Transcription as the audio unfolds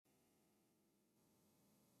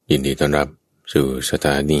ยินดีต้อนรับสู่สถ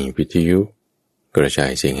านีวิทยุกระจา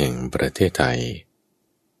ยเสียงแห่งประเทศไทย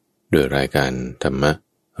ด้วยรายการธรรม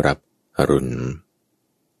รับอรุณ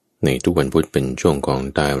ในทุกวันพุธเป็นช่วงของ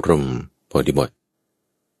ใต้ร่มโพธิบท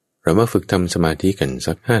เรามาฝึกทำสมาธิกัน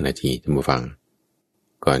สัก5 นาทีท่านผู้ฟัง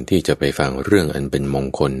ก่อนที่จะไปฟังเรื่องอันเป็นมง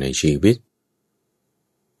คลในชีวิต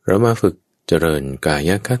เรามาฝึกเจริญกา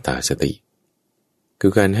ยคตาสติคื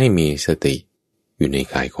อการให้มีสติอยู่ใน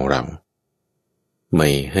กายของเราไม่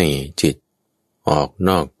ให้จิตออกน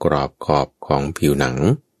อกกรอบขอบของผิวหนัง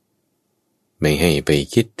ไม่ให้ไป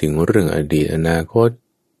คิดถึงเรื่องอดีตอนาคต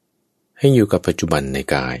ให้อยู่กับปัจจุบันใน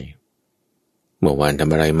กายเมื่อวานท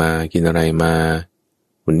ำอะไรมากินอะไรมา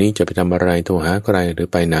วันนี้จะไปทำอะไรโทรหาใครหรือ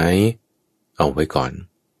ไปไหนเอาไว้ก่อน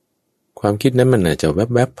ความคิดนั้นมันอาจจะแ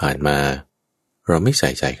วบๆผ่านมาเราไม่ใส่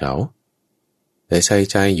ใจเขาแต่ใส่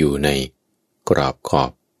ใจอยู่ในกรอบขอ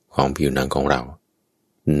บของผิวหนังของเรา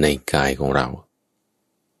ในกายของเรา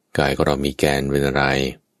กายของเรามีแกนเป็นอะไร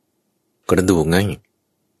กระดูกไง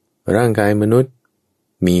ร่างกายมนุษย์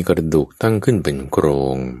มีกระดูกตั้งขึ้นเป็นโคร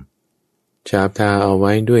งฉาบทาเอาไ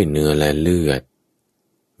ว้ด้วยเนื้อและเลือด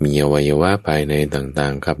มีอวัยวะภายในต่า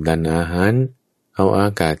งๆขับดันอาหารเอาอา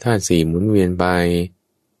กาศธาตุสี่หมุนเวียนไป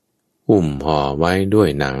หุ้มห่อไว้ด้วย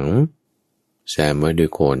หนังแซมไว้ด้วย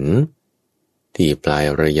ขนที่ปลาย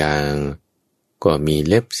ระยางก็มี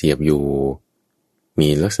เล็บเสียบอยู่มี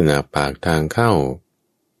ลักษณะปากทางเข้า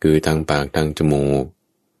คือทางปากทางจมูก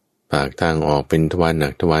ปากทางออกเป็นทวารหนั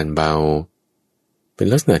กทวารเบาเป็น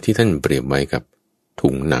ลักษณะที่ท่านเปรียบไว้กับถุ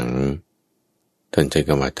งหนังท่านใช้ค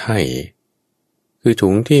ำว่าไถ่คือถุ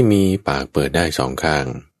งที่มีปากเปิดได้สองข้าง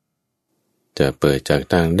จะเปิดจาก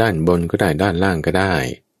ทางด้านบนก็ได้ด้านล่างก็ได้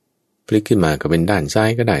พลิกขึ้นมาก็เป็นด้านซ้า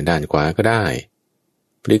ยก็ได้ด้านขวาก็ได้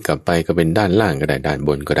พลิกกลับไปก็เป็นด้านล่างก็ได้ด้านบ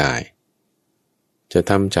นก็ได้จะ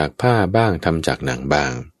ทำจากผ้าบ้างทำจากหนังบ้า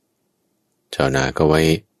งชาวนาก็ไว้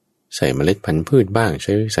ใส่เมล็ดพันธุ์พืชบ้างใ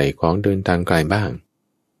ช้ใส่ของเดินทางไกลบ้าง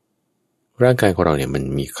ร่างกายของเราเนี่ยมัน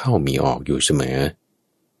มีเข้ามีออกอยู่เสมอ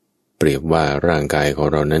เปรียบว่าร่างกายของ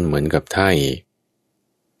เรานั้นเหมือนกับไถ่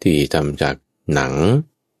ที่ทำจากหนัง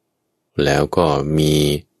แล้วก็มี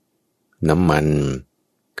น้ำมัน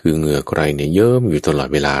คือเหงื่อใครเนี่ยเยิ้มอยู่ตลอด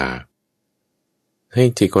เวลาให้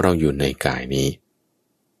จิตของเราอยู่ในกายนี้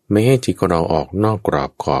ไม่ให้จิตของเราออกนอกกรอ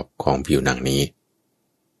บขอบของผิวหนังนี้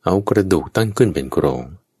เอากระดูกตั้งขึ้นเป็นโครง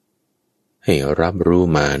ให้รับรู้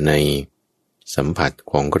มาในสัมผัส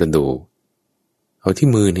ของกระดูกเอาที่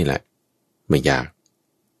มือนี่แหละไม่ยาก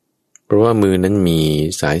เพราะว่ามือนั้นมี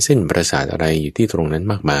สายเส้นประสาทอะไรอยู่ที่ตรงนั้น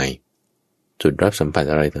มากมายจุดรับสัมผัส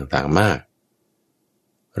อะไรต่างๆมาก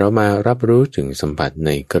เรามารับรู้ถึงสัมผัสใน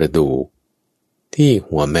กระดูกที่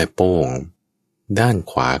หัวแม่โป้งด้าน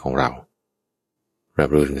ขวาของเรารับ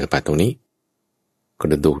รู้ถึงสัมผัสตรงนี้ก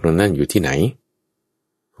ระดูกตรงนั้นอยู่ที่ไหน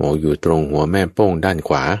อยู่ตรงหัวแม่โป้งด้าน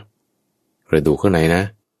ขวากระดูกข้างในนะ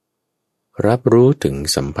รับรู้ถึง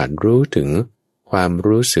สัมผัสรู้ถึงความ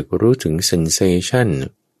รู้สึกรู้ถึง sensation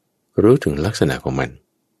รู้ถึงลักษณะของมัน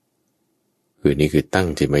คือนี่คือตั้ง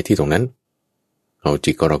จิตไว้ที่ตรงนั้นเอา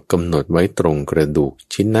จิตของเรากำหนดไว้ตรงกระดูก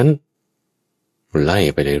ชิ้นนั้นไล่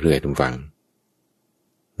ไปเรื่อยๆทุกฝัง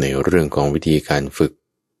ในเรื่องของวิธีการฝึก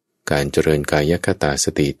การเจริญกายคตาส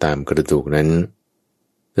ติตามกระดูกนั้น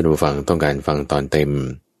ท่านผู้ฟังต้องการฟังตอนเต็ม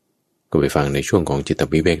ก็ไปฟังในช่วงของจิต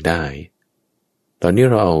วิเวกได้ตอนนี้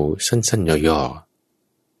เราเอาสั้นๆย่อ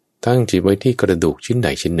ๆตั้งจิตไว้ที่กระดูกชิ้นใด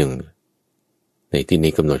ชิ้นหนึ่งในที่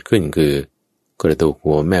นี้กำหนดขึ้นคือกระดูก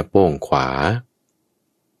หัวแม่โป้งขวา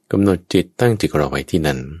กำหนดจิตตั้งจิตเราไว้ที่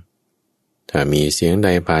นั่นถ้ามีเสียงใด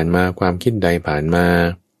ผ่านมาความคิดใดผ่านมา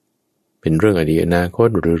เป็นเรื่องอดีตอนาคต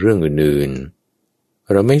หรือเรื่องอื่น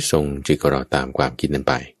ๆเราไม่ส่งจิตเราตามความคิดนั้น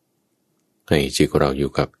ไปให้จิตเราอ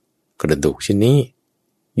ยู่กับกระดูกชิ้นนี้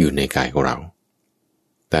อยู่ในกายของเรา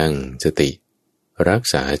ตั้งสติรัก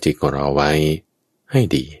ษาจิตของเราไว้ให้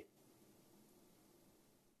ดี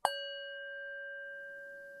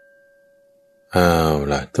เอา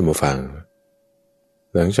ล่ะท่านผู้ฟัง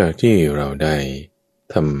หลังจากที่เราได้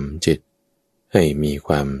ทำจิตให้มีค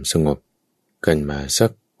วามสงบกันมาสั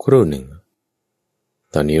กครู่หนึ่ง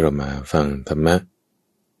ตอนนี้เรามาฟังธรรมะ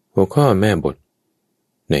หัวข้อแม่บท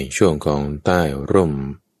ในช่วงของใต้ร่ม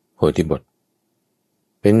โพธิบท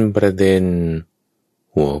เป็นประเด็น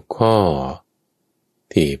หัวข้อ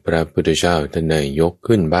ที่พระพุทธเจ้าท่านได้ยก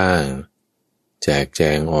ขึ้นบ้างแจกแจ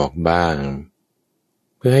งออกบ้าง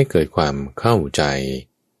เพื่อให้เกิดความเข้าใจ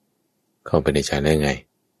เข้าไปในใจได้ไง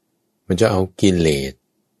มันจะเอากิเลส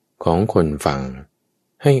ของคนฟัง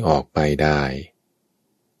ให้ออกไปได้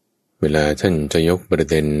เวลาท่านจะยกประ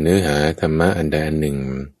เด็นเนื้อหาธรรมะอันใดอันหนึ่ง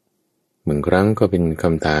บางครั้งก็เป็นค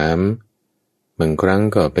ำถามบางครั้ง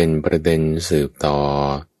ก็เป็นประเด็นสืบต่อ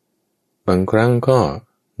บางครั้งก็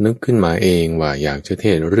นึกขึ้นมาเองว่าอยากจะเท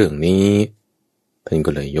ศเรื่องนี้ท่านก็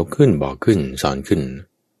เลยยกขึ้นบอกขึ้นสอนขึ้น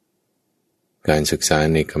การศึกษา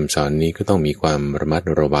ในคำสอนนี้ก็ต้องมีความระมัด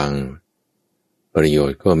ระวังประโย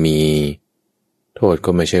ชน์ก็มีโทษก็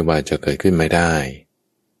ไม่ใช่ว่าจะเกิดขึ้นไม่ได้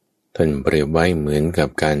ท่านเปรียบไว้เหมือนกับ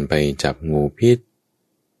การไปจับงูพิษ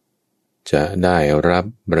จะได้รับ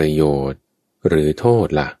ประโยชน์หรือโทษ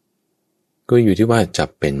ล่ะก็อยู่ที่ว่าจับ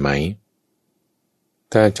เป็นไหม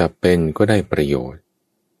ถ้าจับเป็นก็ได้ประโยชน์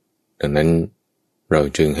ดังนั้นเรา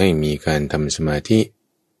จึงให้มีการทำสมาธิ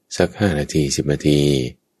สัก5 นาที10 นาที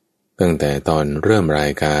ตั้งแต่ตอนเริ่มรา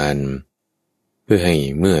ยการเพื่อให้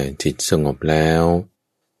เมื่อจิตสงบแล้ว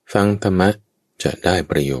ฟังธรรมะจะได้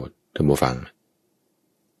ประโยชน์ท่านผู้ฟัง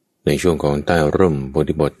ในช่วงของใต้ร่มโพ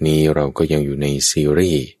ธิบทนี้เราก็ยังอยู่ในซี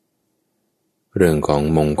รีส์เรื่องของ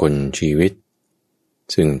มงคลชีวิต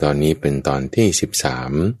ซึ่งตอนนี้เป็นตอนที่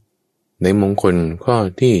13ในมงคลข้อ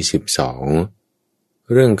ที่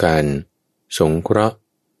12เรื่องการสงเคราะห์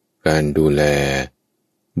การดูแล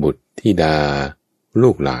บุตรธิดาลู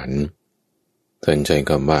กหลานท่านใช้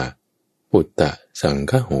คำว่าปุตตะสัง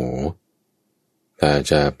ฆโหถ้า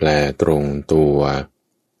จะแปลตรงตัว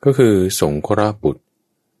ก็คือสงเคราะห์บุ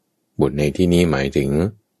ตรในที่นี้หมายถึง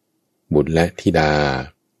บุตรและธิดา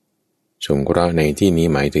สงเคราะห์ในที่นี้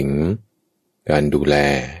หมายถึงการดูแล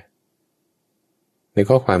ใน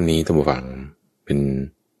ข้อความนี้ท่านผู้ฟังเป็น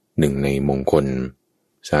หนึ่งในมงคล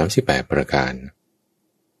38ประการ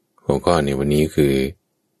หัวข้อในวันนี้คือ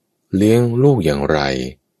เลี้ยงลูกอย่างไร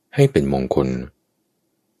ให้เป็นมงคล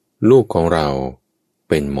ลูกของเรา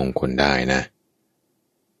เป็นมงคลได้นะ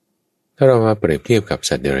ถ้าเรามาเปรียบเทียบกับ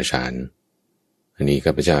สัตว์เดรัจฉานอันนี้ข้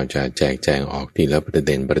าพเจ้าจะแจกแจงออกทีละประเ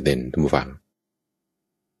ด็นท่านผู้ฟัง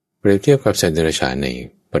เปรียบเทียบกับสัตว์เดรัจฉานใน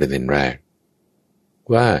ประเด็นแรก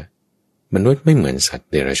ว่ามนุษย์ไม่เหมือนสัตว์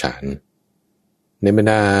เดรัจฉานในบรร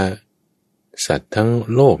ดาสัตว์ทั้ง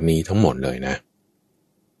โลกนี้ทั้งหมดเลยนะ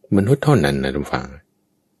มนุษย์เท่านั้นนะท่านผู้ฟัง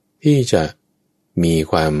ที่จะมี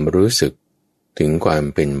ความรู้สึกถึงความ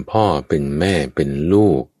เป็นพ่อเป็นแม่เป็นลู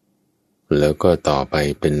กแล้วก็ต่อไป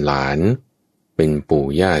เป็นหลานเป็นปู่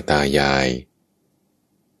ย่าตายาย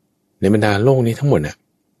ในบรรดาโลกนี้ทั้งหมดน่ะ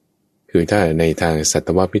คือถ้าในทางสัต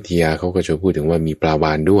ววิทยาเขาก็จะพูดถึงว่ามีปลาว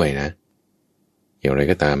าฬด้วยนะอย่างไร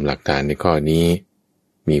ก็ตามหลักการในข้อนี้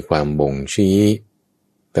มีความบ่งชี้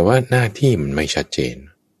แต่ว่าหน้าที่มันไม่ชัดเจน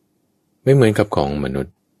ไม่เหมือนกับของมนุษ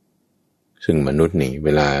ย์ซึ่งมนุษย์นี่เว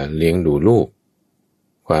ลาเลี้ยงดูลูก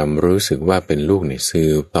ความรู้สึกว่าเป็นลูกเนี่ยสื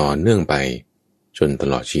บต่อเนื่องไปจนต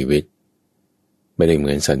ลอดชีวิตไม่ได้เห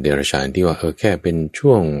มือนสัตว์เดรัจฉานที่ว่าแค่เป็น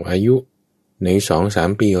ช่วงอายุใน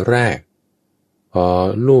 2-3 ปีแรกพอ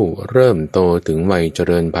ลูกเริ่มโตถึงวัยเจ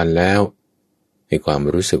ริญพันธุ์แล้วให้ความ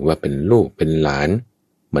รู้สึกว่าเป็นลูกเป็นหลาน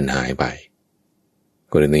มันหายไป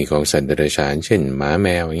กรณีของสัตว์เดรัจฉานเช่นหมาแม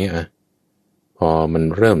วอย่างเงี้ยพอมัน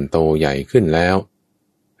เริ่มโตใหญ่ขึ้นแล้ว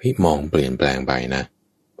มองเปลี่ยนแปลงไปนะ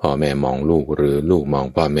พ่อแม่มองลูกหรือลูกมอง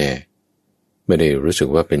พ่อแม่ไม่ได้รู้สึก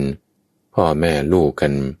ว่าเป็นพ่อแม่ลูกกั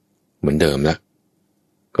นเหมือนเดิมละ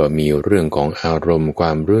ก็มีเรื่องของอารมณ์คว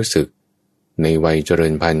ามรู้สึกในวัยเจริ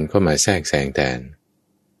ญพันธุ์เข้ามาแทรกแซงแทน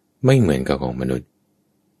ไม่เหมือนกับของมนุษย์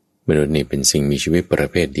นี่เป็นสิ่งมีชีวิตประ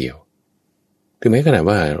เภทเดียวถึงแม้ขนาด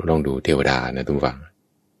ว่าลองดูเทวดานะทุกฝั่ง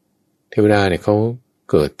เทวดาเนี่ยเขา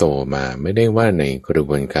เกิดโตมาไม่ได้ว่าในกระบ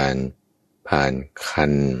วนการผ่านคร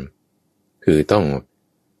รภ์คือต้อง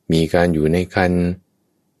มีการอยู่ในครรภ์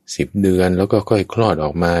10 เดือนแล้วก็ค่อยคลอดอ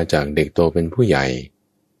อกมาจากเด็กโตเป็นผู้ใหญ่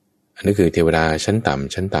อันนี้คือเทวดาชั้นต่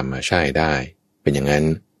ำใช่ได้เป็นอย่างนั้น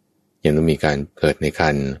ยังต้องมีการเกิดในคร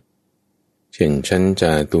รภ์เช่นชั้นจ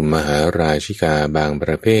าตุมหาราชิกาบางป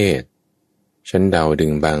ระเภทชั้นดาวดึ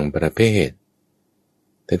งบางประเภท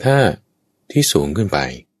แต่ถ้าที่สูงขึ้นไป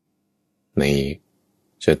ใน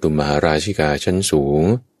จาตุมหาราชิกาชั้นสูง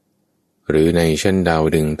หรือในชั้นดาว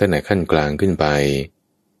ดึงตั้งแต่ขั้นกลางขึ้นไป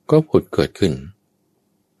ก็ผุดเกิดขึ้น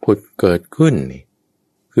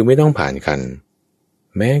คือไม่ต้องผ่านครรภ์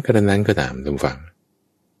แม้กระนั้นก็ตามทุกฝั่ง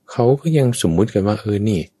เขาก็ยังสมมุติกันว่า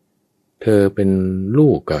นี่เธอเป็นลู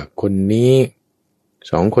กกับคนนี้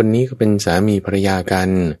2 คนนี้ก็เป็นสามีภรรยากัน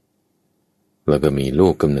แล้วก็มีลู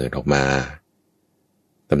กกำเนิดออกมา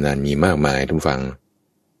ตำนานมีมากมายทุกฝั่ง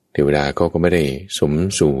เทวดาก็ไม่ได้สม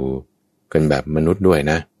สู่กันแบบมนุษย์ด้วย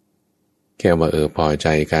นะแค่ว่าพอใจ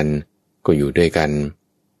กันก็อยู่ด้วยกัน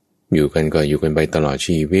อยู่กันก็อยู่กันไปตลอด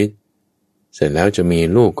ชีวิตเสร็จแล้วจะมี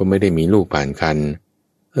ลูกก็ไม่ได้มีลูกผ่านครรภ์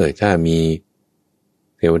ถ้ามี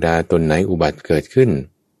เทวดาตนไหนอุบัติเกิดขึ้น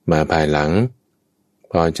มาภายหลัง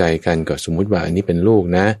พอใจกันก็สมมุติว่าอันนี้เป็นลูก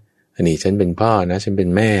นะอันนี้ฉันเป็นพ่อนะฉันเป็น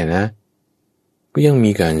แม่นะก็ยัง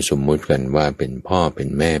มีการสมมุติกันว่าเป็นพ่อเป็น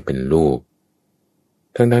แม่เป็นลูก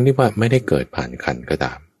ทั้งที่ว่าไม่ได้เกิดผ่านครรภ์ก็ต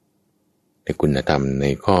าม ในคุณธรรมใน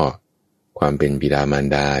ข้อความเป็นบิดามาร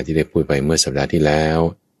ดาที่ได้พูดไปเมื่อสัปดาห์ที่แล้ว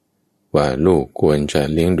ว่าลูกควรจะ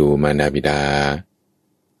เลี้ยงดูมารดาบิดา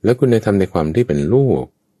และคุณธรรมในความที่เป็นลูก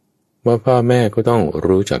ว่าพ่อแม่ก็ต้อง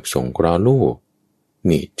รู้จักสงเคราะห์ลูก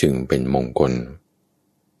นี่จึงเป็นมงคล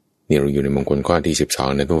นี่เราอยู่ในมงคลข้อที่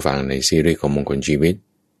12นะทุกฟังในซีรีส์ของมงคลชีวิต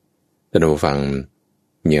แต่ทุกฟัง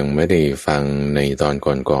ยังไม่ได้ฟังในตอน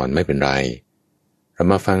ก่อนๆไม่เป็นไรเรา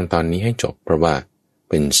มาฟังตอนนี้ให้จบเพราะว่า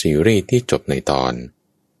เป็นซีรีส์ที่จบในตอน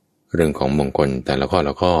เรื่องของมงคลแต่ละข้อล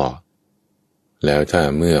ะข้อแล้วถ้า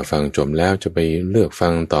เมื่อฟังจบแล้วจะไปเลือกฟั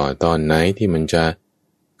งต่อตอนไหนที่มันจะ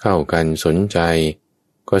เข้ากันสนใจ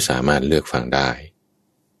ก็สามารถเลือกฟังได้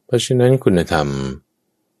เพราะฉะนั้นคุณธรรม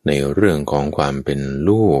ในเรื่องของความเป็น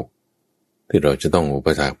ลูกที่เราจะต้องอุป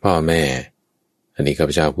ถัมภ์พ่อแม่อันนี้ข้า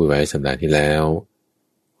พเจ้าพูดไว้สัปดาห์ที่แล้ว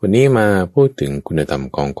วันนี้มาพูดถึงคุณธรรม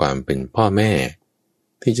ของความเป็นพ่อแม่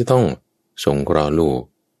ที่จะต้องสงเคราะห์ลูก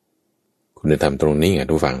คุณธรรมตรงนี้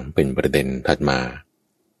ทุกฝั่งเป็นประเด็นถัดมา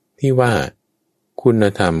ที่ว่าคุณ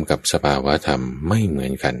ธรรมกับสภาวะธรรมไม่เหมือ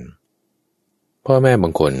นกันพ่อแม่บา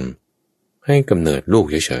งคนให้กำเนิดลูก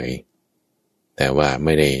เฉยๆแต่ว่าไ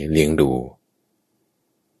ม่ได้เลี้ยงดู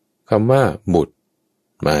คำว่าบุตร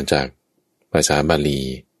มาจากภาษาบาลี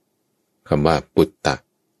คำว่าปุตตะ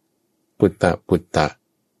ปุตตะปุตตะ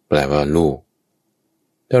แปลว่าลูก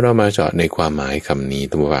ถ้าเรามาเจาะในความหมายคำนี้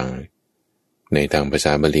ตัววังในทางภาษ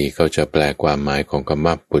าบาลีเขาจะแปลความหมายของคำ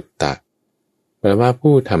ว่าปุตตะแปลว่า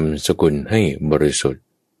ผู้ทำสกุลให้บริสุทธิ์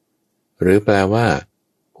หรือแปลว่า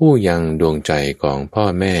ผู้ยังดวงใจของพ่อ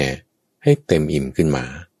แม่ให้เต็มอิ่มขึ้นมา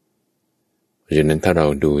เพราะฉะนั้นถ้าเรา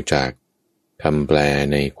ดูจากคำแปล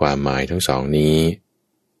ในความหมายทั้งสองนี้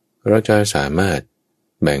เราจะสามารถ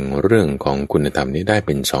แบ่งเรื่องของคุณธรรมนี้ได้เ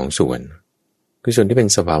ป็นสองส่วนคือส่วนที่เป็น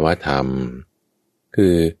สภาวะธรรมคื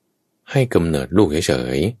อให้กำเนิดลูกเฉ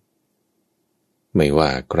ยๆไม่ว่า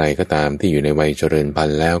ใครก็ตามที่อยู่ในวัยเจริญพัน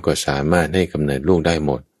ธุ์แล้วก็สามารถให้กำเนิดลูกได้ห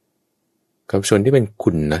มดกับส่วนที่เป็น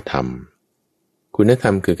คุณธรรมคุณธร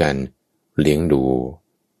รมคือการเลี้ยงดู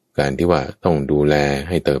การที่ว่าต้องดูแล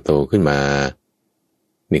ให้เติบโตขึ้นมา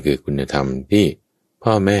นี่คือคุณธรรมที่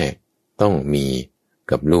พ่อแม่ต้องมี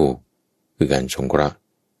กับลูกคือการสงเคราะห์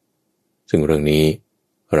ซึ่งเรื่องนี้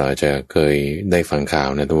เราจะเคยได้ฟังข่าว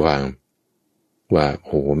นะทุกวังว่าโ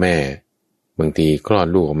หแม่บางทีคลอด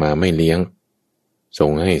ลูกออกมาไม่เลี้ยงส่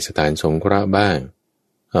งให้สถานสงเคราะห์บ้าง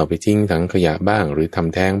เอาไปทิ้งถังขยะบ้างหรือท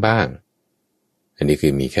ำแท้งบ้างอันนี้คื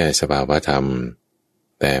อมีแค่สภาวะธรรม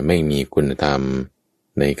แต่ไม่มีคุณธรรม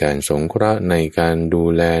ในการสงเคราะห์ในการดู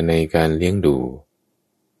แลในการเลี้ยงดู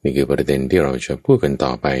นี่คือประเด็นที่เราจะพูดกันต่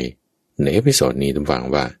อไปในเอพิโซดนี้ทุกฝั่ง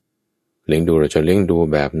ว่าเลี้ยงดูเราจะเลี้ยงดู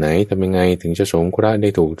แบบไหนทำยังไงถึงจะสงเคราะห์ได้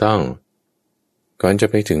ถูกต้องก่อนจะ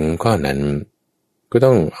ไปถึงข้อนั้นก็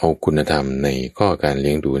ต้องเอาคุณธรรมในข้อการเ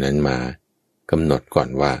ลี้ยงดูนั้นมากำหนดก่อน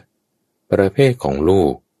ว่าประเภทของลู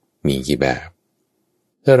กมีกี่แบบ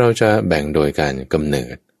ถ้าเราจะแบ่งโดยการกำเนิ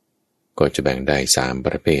ดก็จะแบ่งได้3ป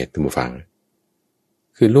ระเภททุกฝั่ง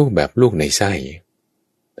คือลูกแบบลูกในไส้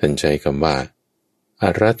ท่านใช้คำว่าอา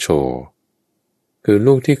รัชโชคือ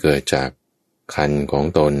ลูกที่เกิดจากครรภ์ของ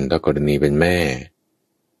ตนถ้ากรณีเป็นแม่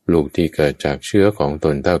ลูกที่เกิดจากเชื้อของต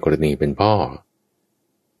นถ้ากรณีเป็นพ่อ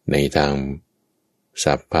ในทาง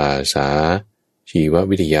ศัพท์ภาษาชีว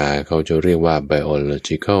วิทยาเขาจะเรียกว่า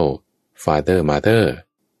biological father mother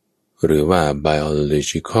หรือว่า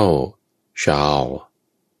biological child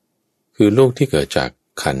คือลูกที่เกิดจาก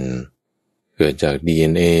ครรภ์เกิดจาก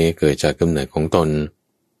DNA เกิดจากกำเนิดของตน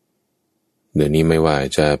เดี๋ยวนี้ไม่ว่า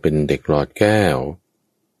จะเป็นเด็กหลอดแก้ว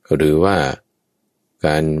หรือว่าก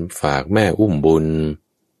ารฝากแม่อุ้มบุญ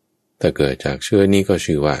ถ้าเกิดจากเชื้อนี้ก็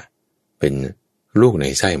ชื่อว่าเป็นลูกใน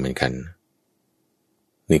ไส้เหมือนกัน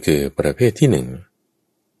นี่คือประเภทที่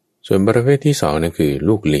1ส่วนประเภทที่2นั่นคือ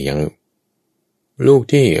ลูกเลี้ยงลูก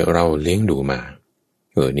ที่เราเลี้ยงดูมา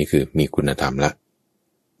นี่คือมีคุณธรรมละ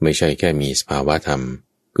ไม่ใช่แค่มีสภาวะธรรม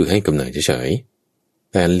คือให้กำเนิดเฉย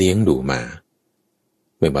ๆแต่เลี้ยงดูมา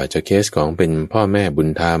ไม่ว่าจะเคสของเป็นพ่อแม่บุญ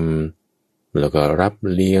ธรรมแล้วก็รับ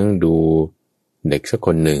เลี้ยงดูเด็กสักค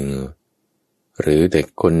นหนึ่งหรือเด็ก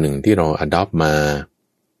คนหนึ่งที่เราอดอปมา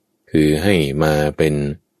คือให้มาเป็น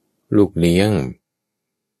ลูกเลี้ยง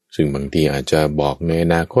ซึ่งบางทีอาจจะบอกในอ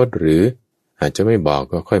นาคตหรืออาจจะไม่บอก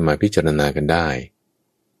ก็ค่อยมาพิจารณากันได้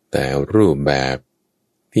แต่รูปแบบ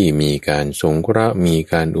ที่มีการสงเคราะห์มี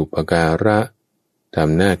การอุปการะท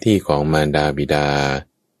ำหน้าที่ของมารดาบิดา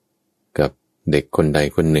กับเด็กคนใด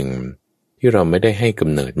คนหนึ่งที่เราไม่ได้ให้ก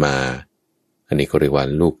ำเนิดมาอันนี้ก็เรียกว่า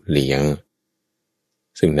ลูกเลี้ยง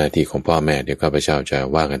ซึ่งหน้าที่ของพ่อแม่เดี๋ยวข้าพเจ้าจะ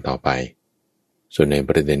ว่ากันต่อไปส่วนในป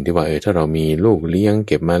ระเด็นที่ว่าถ้าเรามีลูกเลี้ยงเ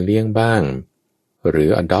ก็บมาเลี้ยงบ้างหรือ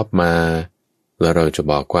adopt มาแล้วเราจะ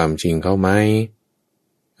บอกความจริงเขาไหม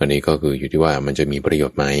อันนี้ก็คืออยู่ที่ว่ามันจะมีประโย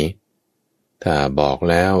ชน์ไหมถ้าบอก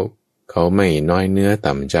แล้วเขาไม่น้อยเนื้อ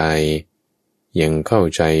ต่ำใจยังเข้า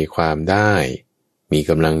ใจความได้มี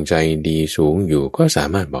กำลังใจดีสูงอยู่ก็สา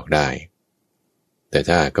มารถบอกได้แต่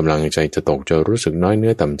ถ้ากำลังใจจะตกจะรู้สึกน้อยเนื้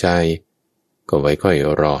อต่ำใจก็ไว้ค่อย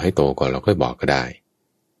รอให้โตก่อนแล้วค่อยบอกก็ได้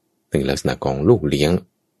ถึงลักษณะของลูกเลี้ยง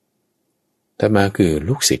แต่มาคือ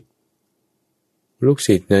ลูกศิษย์ลูก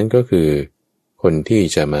ศิษย์นั้นก็คือคนที่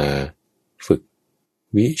จะมาฝึก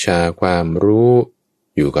วิชาความรู้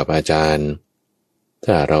อยู่กับอาจารย์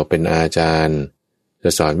ถ้าเราเป็นอาจารย์จะ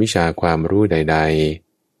สอนวิชาความรู้ใด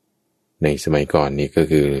ๆในสมัยก่อนนี้ก็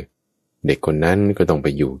คือเด็กคนนั้นก็ต้องไป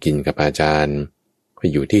อยู่กินกับอาจารย์ไป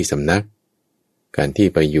อยู่ที่สำนักการที่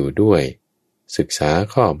ไปอยู่ด้วยศึกษา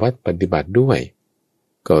ข้อวัดปฏิบัติด้วย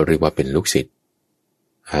ก็เรียกว่าเป็นลูกศิษย์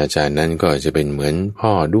อาจารย์นั้นก็จะเป็นเหมือนพ่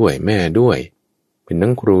อด้วยแม่ด้วยเป็นทั้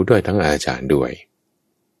งครูด้วยทั้งอาจารย์ด้วย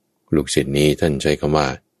ลูกศิษย์นี้ท่านใช้คำว่า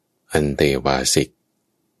อันเตวาสิก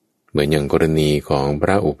เหมือนอย่างกรณีของพร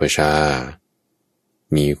ะอุปชา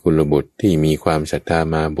มีกุลบุตรที่มีความศรัทธา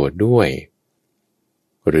มาบวชด้วย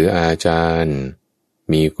หรืออาจารย์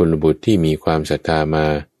มีกุลบุตรที่มีความศรัทธามา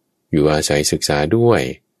อยู่อาศัยศึกษาด้วย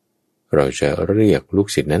เราจะเรียกลูก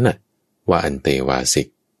ศิษย์นั้นว่าอันเตวาสิก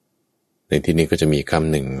ในที่นี้ก็จะมีค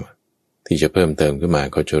ำหนึ่งที่จะเพิ่มเติมขึ้นมา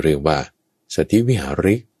ก็จะเรียกว่าสัตถิวิหา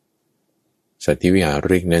ริกสัตถิวิหา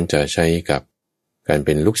ริกนั้นจะใช้กับการเ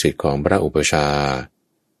ป็นลูกศิษย์ของพระอุปชา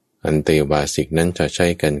อันเตวาสิกนั้นจะใช้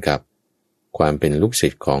กันกับความเป็นลูกศิ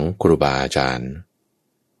ษย์ของครูบาอาจารย์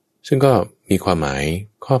ซึ่งก็มีความหมาย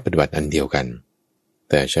ข้อปฏิบัติอันเดียวกัน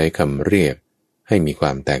แต่ใช้คำเรียกให้มีคว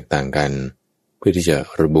ามแตกต่างกันเพื่อที่จะ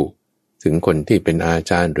ระบุถึงคนที่เป็นอา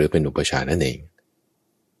จารย์หรือเป็นอุปชานั่นเอง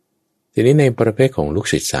ทีนี้ในประเภทของลูก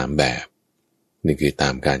ศิษย์3แบบนี่คือตา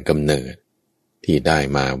มการกำเนิดที่ได้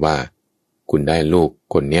มาว่าคุณได้ลูก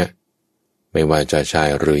คนเนี้ยไม่ว่าจะชาย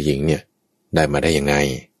หรือหญิงเนี่ยได้มาได้ยังไง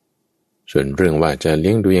ส่วนเรื่องว่าจะเ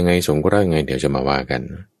ลี้ยงดูยังไงสงเคราะห์ยังไงเดี๋ยวจะมาว่ากัน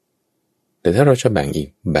แต่ถ้าเราจะแบ่งอีก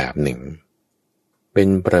แบบหนึ่งเป็น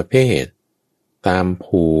ประเภทตาม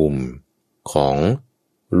ภูมิของ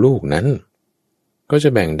ลูกนั้นก็จะ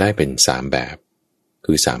แบ่งได้เป็น3แบบ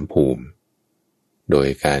คือ3ภูมิโดย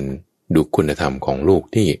การดูคุณธรรมของลูก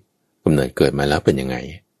ที่กำเนิดเกิดมาแล้วเป็นยังไง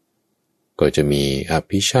ก็จะมีอ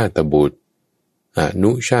ภิชาตบุตรอ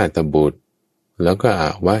นุชาตบุตรแล้วก็อ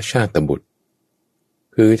วชาตบุตร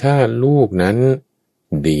คือถ้าลูกนั้น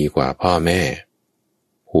ดีกว่าพ่อแม่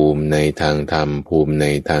ภูมิในทางธรรมภูมิใน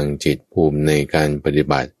ทางจิตภูมิในการปฏิ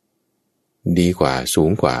บัติดีกว่าสู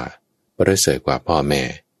งกว่าประเสริฐกว่าพ่อแม่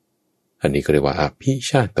อันนี้ก็เรียกว่าอภิ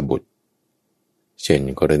ชาตบุตรเช่น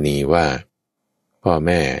กรณีว่าพ่อแ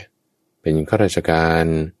ม่เป็นข้าราชการ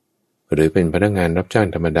หรือเป็นพนักงานรับจ้าง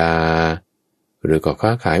ธรรมดาหรือก็ค้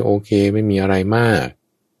าขายโอเคไม่มีอะไรมาก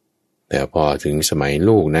แต่พอถึงสมัย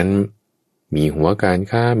ลูกนั้นมีหัวการ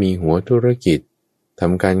ค้ามีหัวธุรกิจท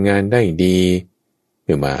ำการงานได้ดีห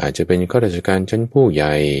รือว่าอาจจะเป็นข้าราชการชั้นผู้ให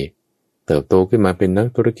ญ่เติบโตขึ้นมาเป็นนัก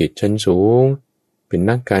ธุรกิจชั้นสูงเป็น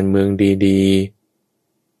นักการเมืองดี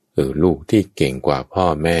ๆลูกที่เก่งกว่าพ่อ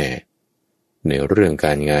แม่ในเรื่องก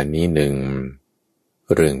ารงานนี้หนึ่ง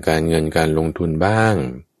เรื่องการเงินการลงทุนบ้าง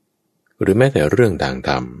หรือแม้แต่เรื่องต่างธ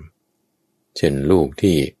รรมเช่นลูก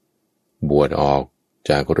ที่บวชออก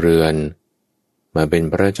จากเรือนมาเป็น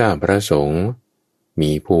พระเจ้าพระสงฆ์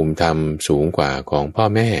มีภูมิธรรมสูงกว่าของพ่อ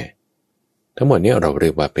แม่ทั้งหมดนี้เราเรี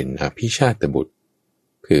ยกว่าเป็นอภิชาตบุตร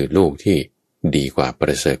คือลูกที่ดีกว่าปร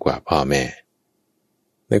ะเสริฐกว่าพ่อแม่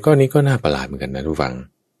ในข้อนี้ก็น่าประหลาดเหมือนกันนะทุกฝัง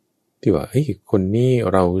ที่ว่าคนนี้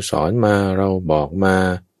เราสอนมาเราบอกมา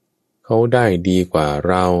เขาได้ดีกว่า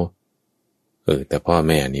เราแต่พ่อแ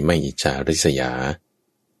ม่นี่ไม่อิจฉาริษยา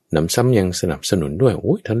นำซ้ำยังสนับสนุนด้วย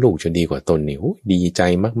ถ้าลูกจะดีกว่าตนนี่ดีใจ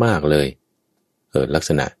มากๆเลยลัก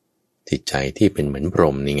ษณะจิตใจที่เป็นเหมือนพร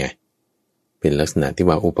หมนี่ไงเป็นลักษณะที่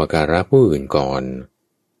ว่าอุปการะผู้อื่นก่อน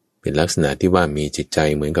เป็นลักษณะที่ว่ามีจิตใจ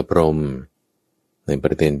เหมือนกับพรหมในป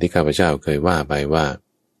ระเด็นที่ข้าพเจ้าเคยว่าไปว่า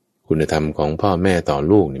คุณธรรมของพ่อแม่ต่อ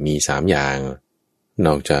ลูกมี3อย่างน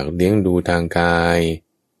อกจากเลี้ยงดูทางกาย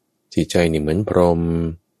จิตใจนี่เหมือนพรหม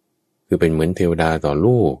คือเป็นเหมือนเทวดาต่อ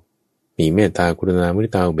ลูกมีเมตตากรุณามุทิ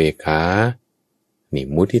ตาอุเบกขานี่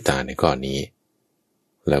มุทิตาในข้อนี้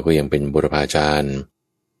แล้วก็ยังเป็นบุรพาจารย์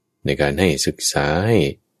ในการให้ศึกษาให้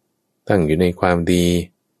ตั้งอยู่ในความดี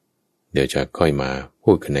เดี๋ยวจะค่อยมา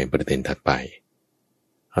พูดกันในประเด็นถัดไป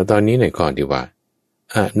เอาตอนนี้ในข้อที่ว่า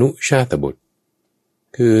อนุชาตบุตร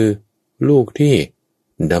คือลูกที่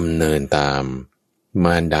ดำเนินตามม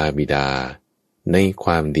ารดาบิดาในค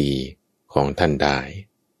วามดีของท่านได้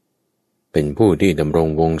เป็นผู้ที่ดำรง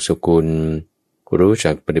วงศ์สกุลรู้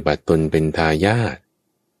จักปฏิบัติตนเป็นทายาท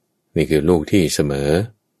นี่คือลูกที่เสมอ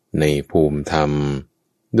ในภูมิธรรม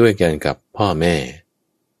ด้วยกันกับพ่อแม่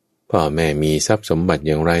พ่อแม่มีทรัพย์สมบัติอ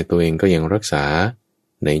ย่างไรตัวเองก็ยังรักษา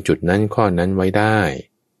ในจุดนั้นข้อนั้นไว้ได้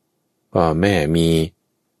พ่อแม่มี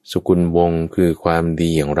สกุลวงศ์คือความดี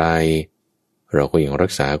อย่างไรเราก็ยังรั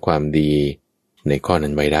กษาความดีในข้อนั้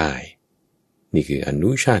นไว้ได้นี่คืออนุ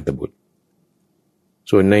ชาตบุตร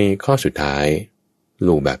ส่วนในข้อสุดท้าย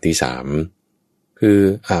ลูกแบบที่สามคือ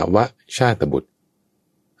อาวชาตบุตร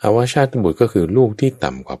อาวชาตบุตรก็คือลูกที่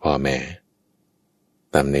ต่ำกว่าพ่อแม่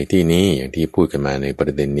ต่ำในที่นี้อย่างที่พูดกันมาในปร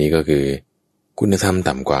ะเด็นนี้ก็คือคุณธรรม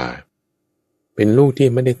ต่ำกว่าเป็นลูกที่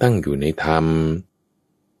ไม่ได้ตั้งอยู่ในธรรม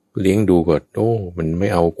เลี้ยงดูก็มันไม่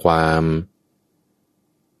เอาความ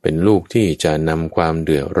เป็นลูกที่จะนำความเ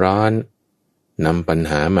ดือดร้อนนำปัญ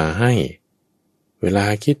หามาให้เวลา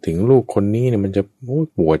คิดถึงลูกคนนี้เนี่ยมันจะ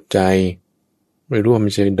ปวดใจไม่รู้ว่ามั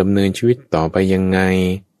นจะดำเนินชีวิตต่อไปยังไง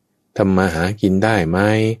ทำมาหากินได้ไหม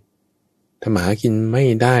ทำมาหากินไม่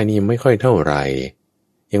ได้นี่ไม่ค่อยเท่าไหร่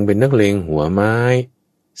ยังเป็นนักเลงหัวไม้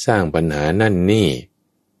สร้างปัญหานั่นนี่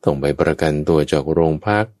ต้องไปประกันตัวจากโรง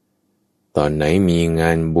พักตอนไหนมีง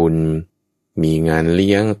านบุญมีงานเ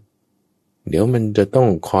ลี้ยงเดี๋ยวมันจะต้อง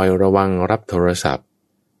คอยระวังรับโทรศัพท์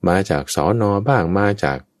มาจากสน.บ้างมาจ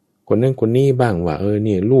ากคนนั้นคนนี้บ้างว่า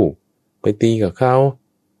นี่ลูกไปตีกับเขา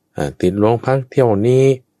ติดโรงพักเที่ยวนี้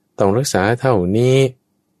ต้องรักษาเท่านี้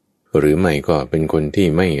หรือไม่ก็เป็นคนที่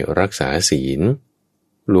ไม่รักษาศีล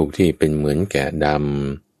ลูกที่เป็นเหมือนแกะด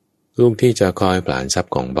ำลูกที่จะคอยผลาญทรัพ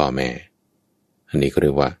ย์ของพ่อแม่อันนี้ก็เรี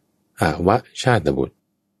ยกว่าอาวชาตบุตร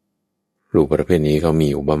ลูกประเภทนี้เขามี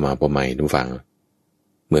อุปมาอุปไมยทุกฝั่ง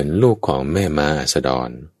เหมือนลูกของแม่ม้าอัสดร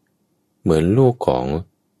เหมือนลูกของ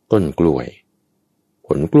ต้นกล้วยผ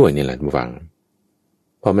ลกล้วยนี่แหละทุกฝั่ง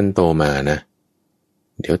พอมันโตมานะ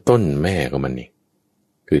เดี๋ยวต้นแม่ก็มันนี่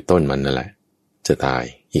คือต้นมันนั่นแหละจะตาย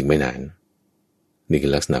อีกไม่นานนี่คื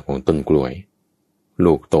อลักษณะของต้นกล้วย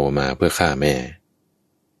ลูกโตมาเพื่อฆ่าแม่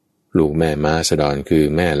ลูกแม่ม้าอัสดรคือ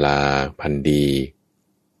แม่ลาพันธุ์ดี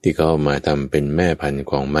ที่เขามาทำเป็นแม่พันธุ์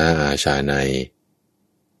ของม้าอาชาใน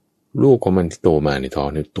ลูกของมันที่โตมาในท้อง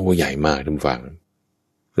เนี่ยตัวใหญ่มากทุกฝั่ง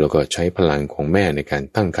แล้วก็ใช้พลังของแม่ในการ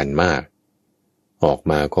ตั้งครรภ์มากออก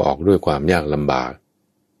มาก็ออกด้วยความยากลำบาก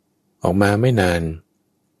ออกมาไม่นาน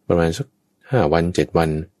ประมาณสัก5 วัน7 วัน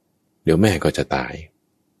เดี๋ยวแม่ก็จะตาย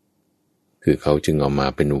คือเขาจึงเอามา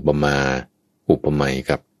เป็นอุปไมย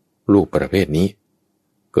กับลูกประเภทนี้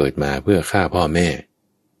เกิดมาเพื่อฆ่าพ่อแม่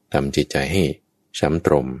ทำจิตใจให้ช้ำต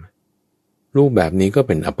รมลูกแบบนี้ก็เ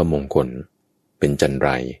ป็นอัปมงคลเป็นจันไร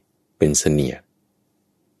เป็นเสนียด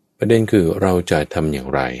ประเด็นคือเราจะทำอย่าง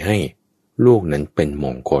ไรให้ลูกนั้นเป็นม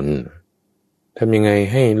งคลทำยังไง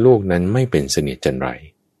ให้ลูกนั้นไม่เป็นเสนียดจันไร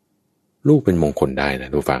ลูกเป็นมงคลได้นะ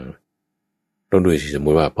ทุกฟังลองดูสิสมม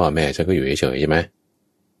ติว่าพ่อแม่ฉันก็อยู่เฉยๆใช่ไหม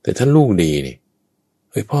แต่ถ้าลูกดีนี่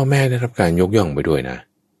พ่อแม่ได้รับการยกย่องไปด้วยนะ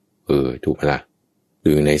ถูกไหมล่ะห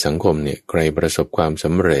รือในสังคมเนี่ยใครประสบความส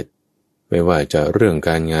ำเร็จไม่ว่าจะเรื่องก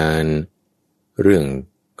ารงานเรื่อง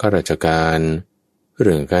ข้าราชการเ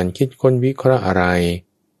รื่องการคิดค้นวิเคราะห์อะไร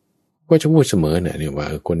ก็จะพูดเสมอเนี่ยว่า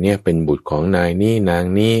คนเนี้ยเป็นบุตรของนายนี้นาง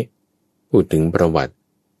นี้พูดถึงประวัติ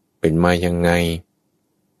เป็นมายังไง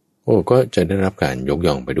ก็จะได้รับการยก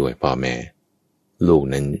ย่องไปด้วยพ่อแม่ลูก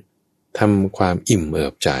นั้นทำความอิ่มเอิ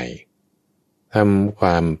บใจทำคว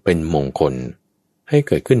ามเป็นมงคลให้เ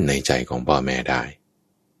กิดขึ้นในใจของพ่อแม่ได้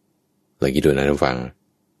เราคิดดูนะท่านฟัง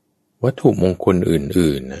วัตถุมงคล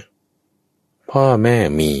อื่นๆนะพ่อแม่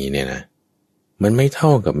มีเนี่ยนะมันไม่เท่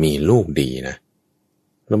ากับมีลูกดีนะ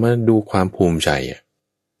เรามาดูความภูมิใจ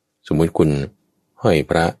สมมุติคุณห้อย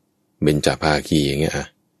พระเบญจภาคีอย่างเงี้ย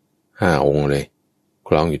5 องค์เลยค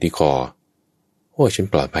ล้องอยู่ที่คอฉัน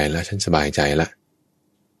ปลอดภัยแล้วฉันสบายใจละ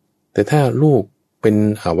แต่ถ้าลูกเป็น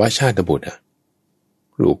อาวชาตบุตร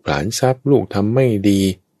ลูกผลาญทรัพย์ลูกทำไม่ดี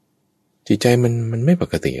จิตใจมันไม่ป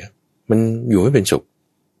กติมันอยู่ไม่เป็นสุข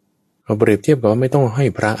เราเปรียบเทียบกับว่าไม่ต้องให้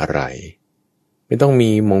พระอะไรไม่ต้องมี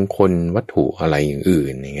มงคลวัตถุอะไรอย่างอื่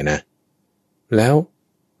นอย่างเงี้ยนะแล้ว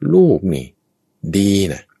ลูกนี่ดี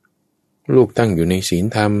นะลูกตั้งอยู่ในศีล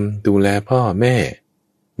ธรรมดูแลพ่อแม่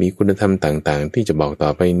มีคุณธรรมต่างๆที่จะบอกต่อ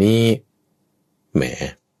ไปนี้แหม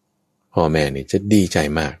พ่อแม่นี่จะดีใจ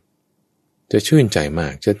มากจะชื่นใจมา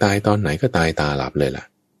กจะตายตอนไหนก็ตายตาหลับเลยล่ะ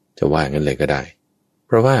จะว่างั้นเลยก็ได้เ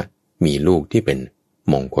พราะว่ามีลูกที่เป็น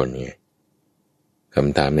มงคลไงค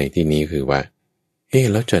ำถามในที่นี้คือว่า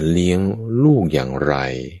แล้วจะเลี้ยงลูกอย่างไร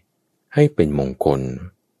ให้เป็นมงคล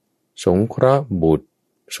สงเคราะห์บุตร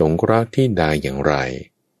สงเคราะห์ธิดาอย่างไร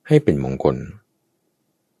ให้เป็นมงคล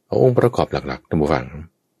องค์ประกอบหลักๆท่านผู้ฟัง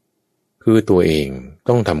คือตัวเอง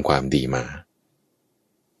ต้องทำความดีมา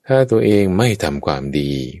ถ้าตัวเองไม่ทำความ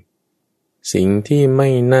ดีสิ่งที่ไม่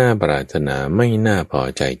น่าปรารถนาไม่น่าพอ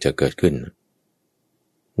ใจจะเกิดขึ้น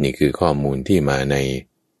นี่คือข้อมูลที่มาใน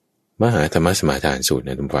มหาธรรมสมาทานสูตรน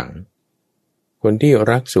ะทุกฝังคนที่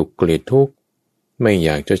รักสุขเกลียดทุกข์ไม่อ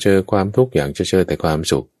ยากจะเจอความทุกข์อยากจะเจอแต่ความ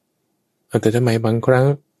สุขแต่ทำไมบางครั้ง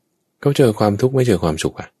เขาเจอความทุกข์ไม่เจอความสุ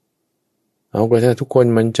ขเอากระทั่งทุกคน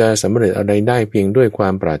มันจะสำเร็จอะไรได้เพียงด้วยควา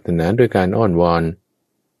มปรารถนาด้วยการอ้อนวอน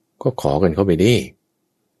ก็ขอกันเข้าไปดิ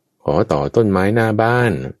ขอต่อต้นไม้หน้าบ้า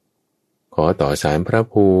นขอต่อศาลพระ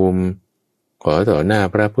ภูมิขอต่อหน้า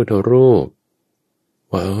พระพุทธรูป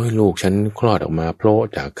ว่าลูกฉันคลอดออกมาโผล่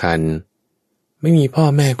จากครรภ์ไม่มีพ่อ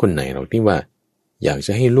แม่คนไหนหรอกที่ว่าอยากจ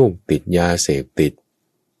ะให้ลูกติดยาเสพติด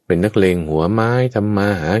เป็นนักเลงหัวไม้ทำมา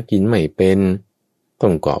หากินไม่เป็นต้อ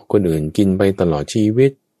งเกาะคนอื่นกินไปตลอดชีวิ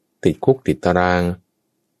ตติดคุกติดตาราง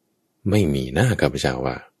ไม่มีหน้าข้าพเจ้า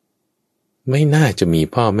ว่าไม่น่าจะมี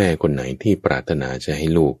พ่อแม่คนไหนที่ปรารถนาจะให้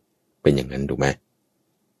ลูกเป็นอย่างนั้นถูกไหม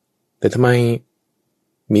แต่ทำไม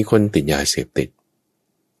มีคนติดยาเสพติด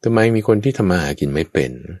ทำไมมีคนที่ทำมาหากินไม่เป็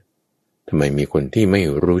นทำไมมีคนที่ไม่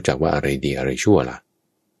รู้จักว่าอะไรดีอะไรชั่วล่ะ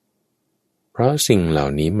เพราะสิ่งเหล่า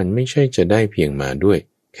นี้มันไม่ใช่จะได้เพียงมาด้วย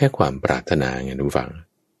แค่ความปรารถนาไงทุกฝัง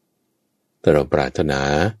แต่เราปรารถนา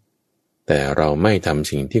แต่เราไม่ทำ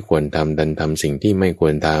สิ่งที่ควรทำดันทำสิ่งที่ไม่คว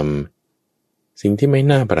รทำสิ่งที่ไม่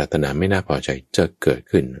น่าปรารถนาไม่น่าพอใจจะเกิด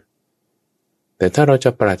ขึ้นแต่ถ้าเราจะ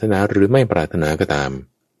ปรารถนาหรือไม่ปรารถนาก็ตาม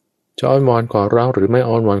จะอ้อนวอนขอร้องหรือไม่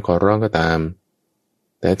อ้อนวอนขอร้องก็ตาม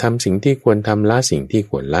แต่ทำสิ่งที่ควรทำละสิ่งที่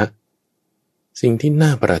ควรละสิ่งที่น่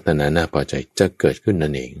าปรารถนาน่าพอใจจะเกิดขึ้นนั่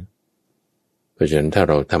นเองเพราะฉะนั้นถ้า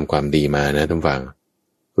เราทำความดีมานะท่านฟัง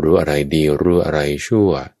รู้อะไรดีรู้อะไรชั่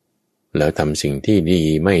วแล้วทำสิ่งที่ดี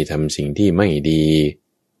ไม่ทำสิ่งที่ไม่ดี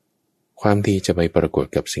ความดีจะไปปรากฏ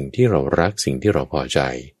กับสิ่งที่เรารักสิ่งที่เราพอใจ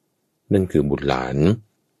นั่นคือบุตรหลาน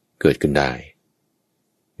เกิดขึ้นได้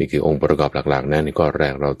นี่คือองค์ประกอบหลักๆนะในข้อแร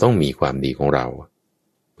กเราต้องมีความดีของเรา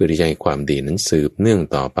เพื่อที่จะให้ความดีนั้นสืบเนื่อง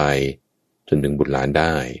ต่อไปจนถึงบุตรหลานไ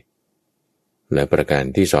ด้และประการ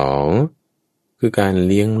ที่สองคือการ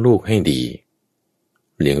เลี้ยงลูกให้ดี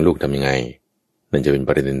เลี้ยงลูกทำยังไงนั่นจะเป็นป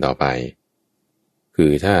ระเด็นต่อไปคื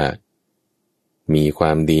อถ้ามีคว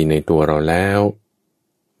ามดีในตัวเราแล้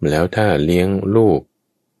วถ้าเลี้ยงลูก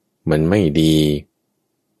มันไม่ดี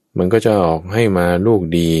มันก็จะออกให้มาลูก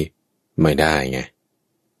ดีไม่ได้ไง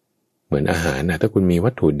เหมือนอาหารนะถ้าคุณมี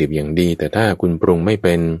วัตถุดิบอย่างดีแต่ถ้าคุณปรุงไม่เ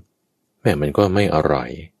ป็นแม้มันก็ไม่อร่อย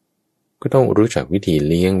ก็ต้องรู้จักวิธี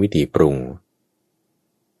เลี้ยงวิธีปรุง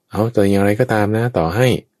เอาแต่อย่างไรก็ตามนะต่อให้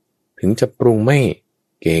ถึงจะปรุงไม่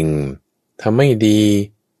เก่งทำไม่ดี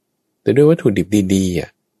แต่ด้วยวัตถุดิบดี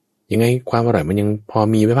ๆยังไงความอร่อยมันยังพอ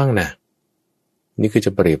มีไว้บ้างนะนี่คือจ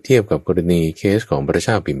ะเปรียบเทียบกับกรณีเคสของพระเ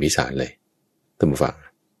จ้าพิมพิสารเลยท่านผู้ฟัง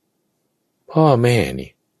พ่อแม่นี่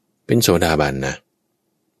เป็นโสดาบันนะ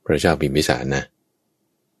พระเจ้าพิมพิสารนะ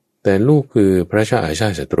แต่ลูกคือพระเจ้าอาชา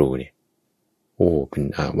ติศัตรูนี่เป็น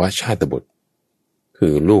อาวาชาตบุตรคื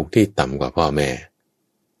อลูกที่ต่ำกว่าพ่อแม่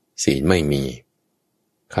ศีลไม่มี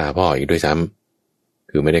ฆ่าพ่ออีกด้วยซ้ำ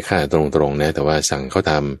คือไม่ได้ฆ่าตรงๆนะแต่ว่าสั่งเขา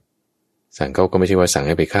ทำสั่งเขาก็ไม่ใช่ว่าสั่งใ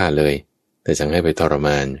ห้ไปฆ่าเลยแต่สั่งให้ไปทรม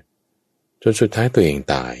านจนสุดท้ายตัวเอง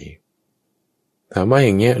ตายถามว่าอ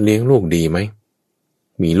ย่างเงี้ยเลี้ยงลูกดีไหม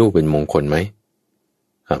มีลูกเป็นมงคลไหม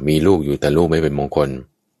มีลูกอยู่แต่ลูกไม่เป็นมงคล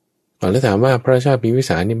แล้วถามว่าพระเจ้าพิมพิ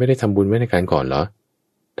สารนี่ไม่ได้ทำบุญไว้ในการก่อนเหรอ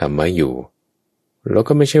ทำไว้อยู่แล้ว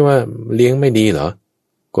ก็ไม่ใช่ว่าเลี้ยงไม่ดีเหรอ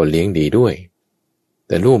ก็เลี้ยงดีด้วยแ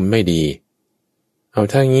ต่ลูกไม่ดีเอา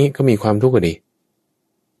ถ้างี้ก็มีความทุกข์ก็ดี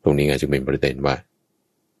ตรงนี้อาจจะเป็นประเด็นว่า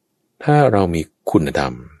ถ้าเรามีคุณธร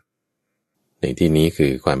รมในที่นี้คื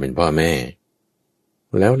อความเป็นพ่อแม่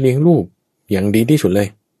แล้วเลี้ยงลูกอย่างดีที่สุดเลย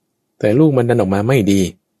แต่ลูกมันดันออกมาไม่ดี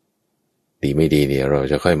ไม่ดีเดี๋ยวเรา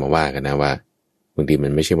จะค่อยมาว่ากันนะว่าบางทีมั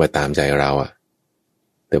นไม่ใช่ว่าตามใจเรา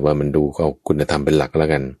แต่ว่ามันดูเอาคุณธรรมเป็นหลักแล้ว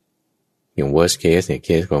กันอย่าง worst case เนี่ยเค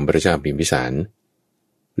สของพระเจ้าพิมพิสาร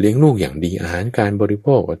เลี้ยงลูกอย่างดีอาหารการบริโภ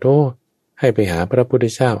คให้ไปหาพระพุทธ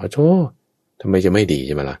เจ้าทำไมจะไม่ดีใ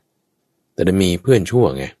ช่ไหมล่ะแต่จะมีเพื่อนชั่ว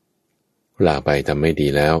ไงลาไปทำไม่ดี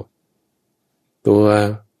แล้วตัว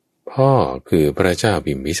พ่อคือพระเจ้า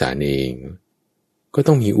พิมพิสารเองก็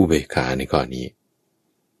ต้องมีอุเบกขาในข้อนี้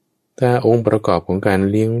ถ้าองค์ประกอบของการ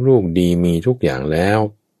เลี้ยงลูกดีมีทุกอย่างแล้ว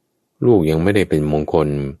ลูกยังไม่ได้เป็นมงคล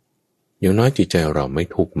อย่างน้อยจิตใจเราไม่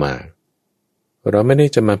ทุกข์มากเราไม่ได้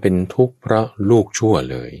จะมาเป็นทุกข์เพราะลูกชั่ว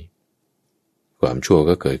เลยความชั่ว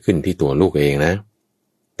ก็เกิดขึ้นที่ตัวลูกเองนะ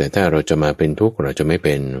แต่ถ้าเราจะมาเป็นทุกข์เราจะไม่เ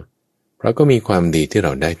ป็นเพราะก็มีความดีที่เร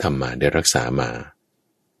าได้ทำมาได้รักษามา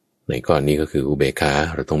ในข้อนี้ก็คืออุเบกขา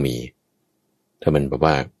เราต้องมีถ้ามันแบบ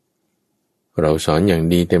ว่าเราสอนอย่าง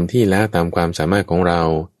ดีเต็มที่แล้วตามความสามารถของเรา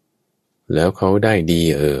แล้วเขาได้ดี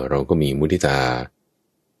เราก็มีมุทิตา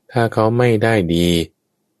ถ้าเขาไม่ได้ดี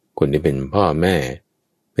คนที่เป็นพ่อแม่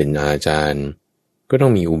เป็นอาจารย์ก็ต้อ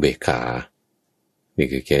งมีอุเบกขานี่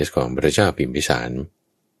คือเคสของพระเจ้าพิมพิสาร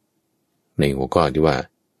ในหัวข้อที่ว่า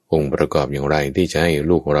องค์ประกอบอย่างไรที่จะให้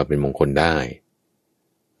ลูกของเราเป็นมงคลได้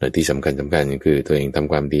และที่สำคัญคือตัวเองท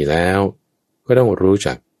ำความดีแล้วก็ต้องรู้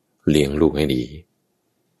จักเลี้ยงลูกให้ดี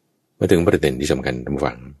มาถึงประเด็นที่สำคัญท่านผู้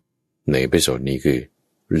ฟังในเอพิโซดนี้คือ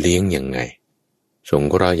เลี้ยงยังไงสง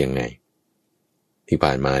เคราะห์ยังไงที่ผ่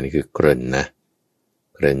านมานี่คือเกริ่นนะ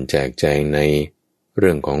เกริ่นแจกแจงในเ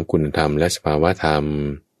รื่องของคุณธรรมและสภาวธรรม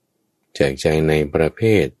แจกแจงในประเภ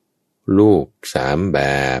ทลูก3แบ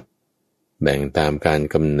บแบ่งตามการ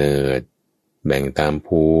กำเนิดแบ่งตาม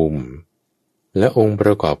ภูมิและองค์ปร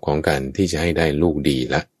ะกอบของการที่จะให้ได้ลูกดี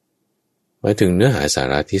ละมาถึงเนื้อหาสา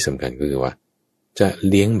ระที่สำคัญคือว่าจะ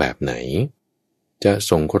เลี้ยงแบบไหนจะ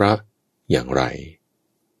สงเคราะห์อย่างไร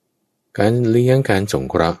การเลี้ยงการสง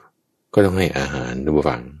เคราะห์ก็ต้องให้อาหารดู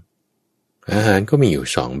ฟังอาหารก็มีอยู่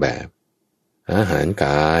2แบบอาหารก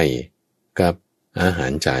ายกับอาหา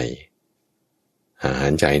รใจอาหา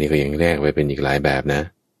รใจนี่ก็ยังแยกไว้เป็นอีกหลายแบบนะ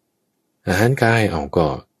อาหารกายเอาก็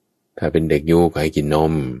ถ้าเป็นเด็กอยู่ก็ให้กินน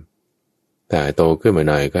มแต่โตขึ้นมา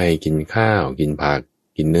หน่อยก็ให้กินข้าวกินผัก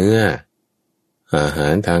กินเนื้ออาหา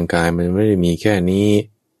รทางกายมันไม่ได้มีแค่นี้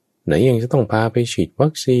ไหนยังจะต้องพาไปฉีดวั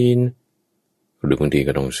คซีนหรือบางที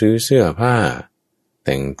ก็ต้องซื้อเสื้อผ้าแ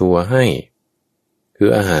ต่งตัวให้คือ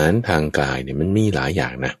อาหารทางกายเนี่ยมันมีหลายอย่า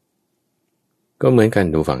งนะก็เหมือนกัน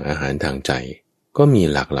ดูฝั่งอาหารทางใจก็มี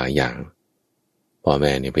หลากหลายอย่างพ่อแ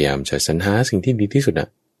ม่เนี่ยพยายามจะสรรหาสิ่งที่ดีที่สุด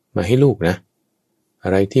มาให้ลูกนะอะ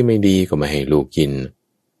ไรที่ไม่ดีก็มาให้ลูกกิน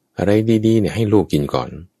อะไรดีๆเนี่ยให้ลูกกินก่อน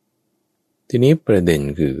ทีนี้ประเด็น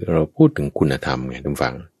คือเราพูดถึงคุณธรรมไงท่านฟั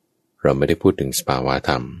งเราไม่ได้พูดถึงสภาวะ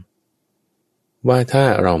ธรรมว่าถ้า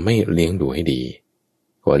เราไม่เลี้ยงดูให้ดี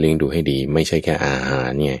ก็เลี้ยงดูให้ดีไม่ใช่แค่อาหาร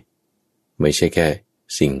ไงไม่ใช่แค่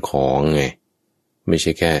สิ่งของไงไม่ใ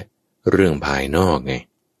ช่แค่เรื่องภายนอกไง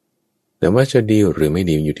แต่ว่าจะดีหรือไม่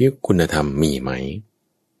ดีอยู่ที่คุณธรรมมีไหม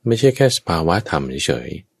ไม่ใช่แค่สภาวะธรรมเฉย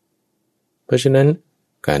ๆเพราะฉะนั้น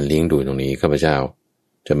การเลี้ยงดูตรงนี้ข้าพเจ้า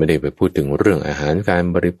จะไม่ได้ไปพูดถึงเรื่องอาหารการ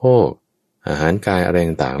บริโภคอาหารกายอะไร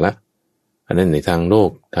ต่างๆละอันนั้นในทางโลก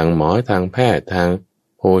ทางหมอทางแพทย์ทาง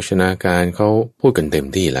โภชนาการเขาพูดกันเต็ม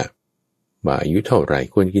ที่ละว่าอายุเท่าไหร่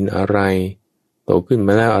ควรกินอะไรโตขึ้นม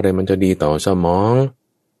าแล้วอะไรมันจะดีต่อสมอง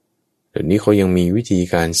เดี๋ยวนี้เขายังมีวิธี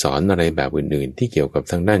การสอนอะไรแบบอื่นๆที่เกี่ยวกับ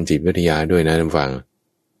ทางด้านจิตวิทยาด้วยนะท่านฟัง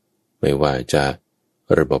ไม่ว่าจะ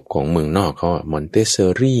ระบบของเมืองนอกเขามอนเตสซอ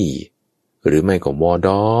รี่หรือไม่ก็วอร์ด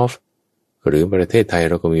อฟหรือประเทศไทย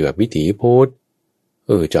เราก็มีแบบวิถีพุทธ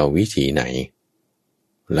จะเอาวิถีไหน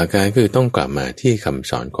หลักการคือต้องกลับมาที่คำ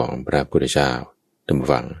สอนของพระพุทธเจ้าท่าน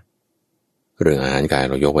ฟังเรื่องอาหารกาย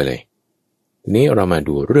เรายกไว้เลยทีนี้เรามา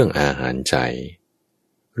ดูเรื่องอาหารใจ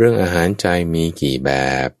เรื่องอาหารใจมีกี่แบ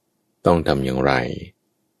บต้องทำอย่างไร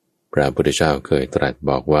พระพุทธเจ้าเคยตรัส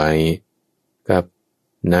บอกไว้กับ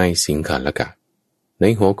นายสิงคาลกะใน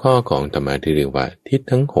หัวข้อของธรรมะที่เรียกว่าทิศ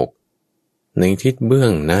ทั้ง6ในทิศเบื้อ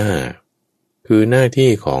งหน้าคือหน้าที่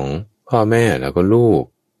ของพ่อแม่แล้วก็ลูก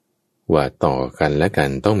ว่าต่อกันและกัน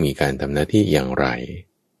ต้องมีการทำหน้าที่อย่างไร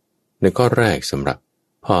ในข้อแรกสำหรับ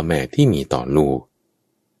พ่อแม่ที่มีต่อลูก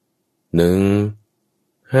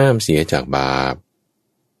 1. ห้ามเสียจากบาป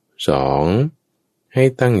 2. ให้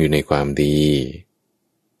ตั้งอยู่ในความดี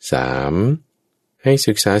 3. ให้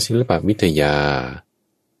ศึกษาศิลปวิทยา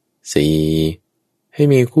 4. ให้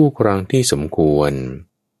มีคู่ครองที่สมควร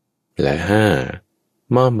และ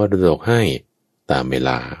 5. มอบมรดกให้ตามเว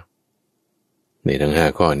ลาในทั้ง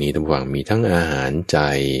5ข้อนี้ท่านฟังมีทั้งอาหารใจ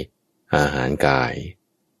อาหารกาย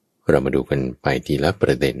เรามาดูกันไปทีละป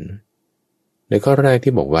ระเด็นในข้อแรก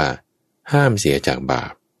ที่บอกว่าห้ามเสียจากบา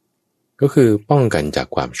ปก็คือป้องกันจาก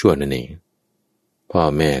ความชั่วนั่นเองพ่อ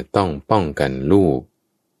แม่ต้องป้องกันลูก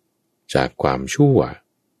จากความชั่ว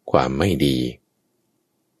ความไม่ดี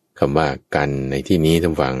คำว่ากันในที่นี้ท่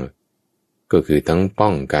านฟังก็คือทั้งป้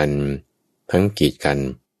องกันทั้งกีดกัน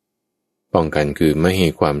ป้องกันคือไม่ให้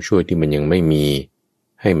ความชั่วที่มันยังไม่มี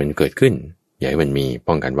ให้มันเกิดขึ้นอย่าให้มันมี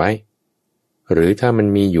ป้องกันไว้หรือถ้ามัน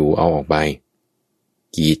มีอยู่เอาออกไป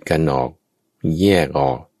กีดกันออกแยกอ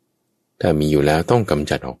อกถ้ามีอยู่แล้วต้องกำ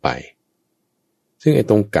จัดออกไปซึ่งไอ้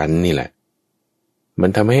ตรงกันนี่แหละมัน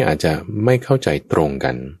ทำให้อาจจะไม่เข้าใจตรง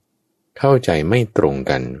กันเข้าใจไม่ตรง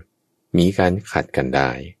กันมีการขัดกันได้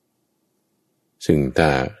ซึ่งถ้า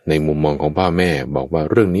ในมุมมองของพ่อแม่บอกว่า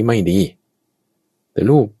เรื่องนี้ไม่ดีแต่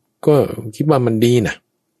ลูกก็คิดว่ามันดีนะ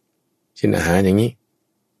เช่นอาหารอย่างนี้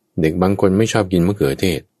เด็กบางคนไม่ชอบกินมะเขือเท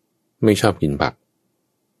ศไม่ชอบกินผัก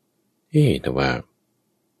แต่ว่า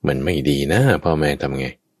มันไม่ดีนะพ่อแม่ทำไง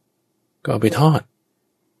ก็เอาไปทอด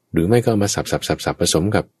หรือไม่ก็มาสับผสม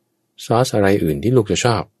กับซอสอะไรอื่นที่ลูกจะช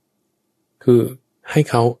อบคือให้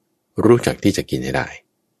เขารู้จักที่จะกินให้ได้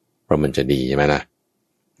เพราะมันจะดีใช่ไหมล่ะ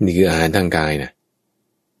นี่คืออาหารทางกายนะ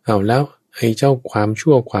เอาแล้ว ไอ้เจ้าความ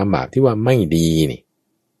ชั่วความบาปที่ว่าไม่ดีนี่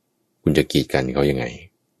คุณจะกีดกันเขายังไง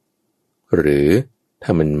หรือถ้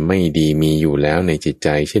ามันไม่ดีมีอยู่แล้วในจิตใจ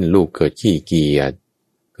เช่นลูกเกิดขี้เกียจ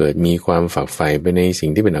เกิดมีความฝักใฝ่ไปในสิ่ง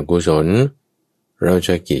ที่เป็นอกุศลเราจ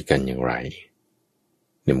ะกีดกันอย่างไร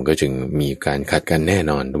เนี่ยมันก็จึงมีการขัดกันแน่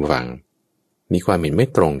นอนทุกฝั่งมีความเห็นไม่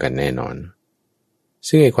ตรงกันแน่นอน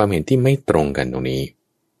ซึ่งไอ้ความเห็นที่ไม่ตรงกันตรงนี้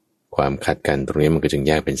ความขัดกันตรงนี้มันก็จึงแ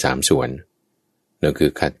ยกเป็น3ส่วนนั่นคื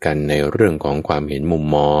อขัดกันในเรื่องของความเห็นมุม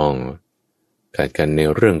มองขัดกันใน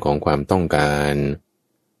เรื่องของความต้องการ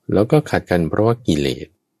แล้วก็ขัดกันเพราะว่ากิเลส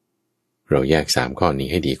เราแยก3ข้อนี้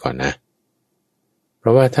ให้ดีก่อนนะเพร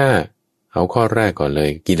าะว่าถ้าเอาข้อแรกก่อนเลย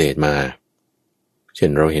กิเลสมาเช่น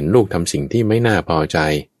เราเห็นลูกทำสิ่งที่ไม่น่าพอใจ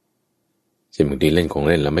เช่นบางทีเล่นของ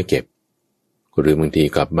เล่นแล้วไม่เก็บหรือบางที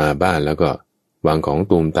กลับมาบ้านแล้วก็วางของ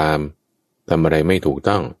ตูมตามทำอะไรไม่ถูก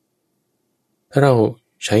ต้องถ้าเรา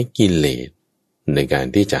ใช้กิเลสในการ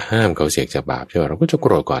ที่จะห้ามเขาเสียจากบาปใช่ไหมเราก็จะโก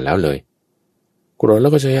รธก่อนแล้วเลยโกรธแล้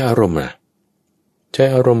วก็ใช้อารมณ์ใช้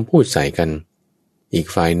อารมณ์พูดใส่กันอีก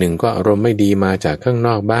ฝ่ายหนึ่งก็อารมณ์ไม่ดีมาจากข้างน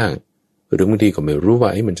อกบ้างหรือบางทีก็ไม่รู้ว่า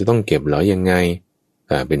มันจะต้องเก็บหรอยังไง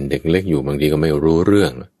ถ้าเป็นเด็กเล็กอยู่บางทีก็ไม่รู้เรื่อ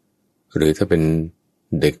งหรือถ้าเป็น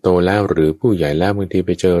เด็กโตแล้วหรือผู้ใหญ่แล้วบางทีไ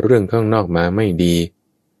ปเจอเรื่องข้างนอกมาไม่ดี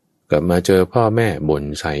กลับมาเจอพ่อแม่บ่น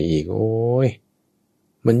ใส่อีกโอ้ย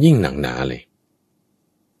มันยิ่งหนักหนาเลย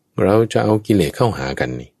เราจะเอากิเลสเข้าหากัน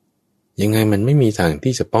นี่ยังไงมันไม่มีทาง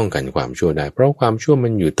ที่จะป้องกันความชั่วได้เพราะความชั่วมั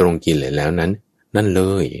นอยู่ตรงกิเลสแล้วนั่นเล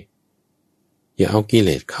ยอย่าเอากิเล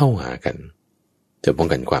สเข้าหากันจะป้อง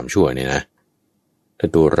กันความชั่วเนี่ยนะถ้า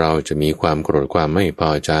ตัวเราจะมีความโกรธความไม่พอ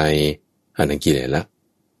ใจอันนั้นกิเลสละ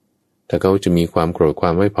ถ้าเขาจะมีความโกรธควา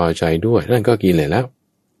มไม่พอใจด้วยนั่นก็กิเลสแล้ว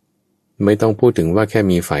ไม่ต้องพูดถึงว่าแค่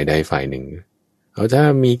มีฝ่ายใดฝ่ายหนึ่งเอาถ้า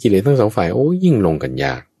มีกิเลสทั้งสองฝ่ายโอ้ยิ่งลงกันย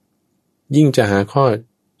ากยิ่งจะหาข้อ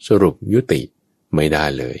สรุปยุติไม่ได้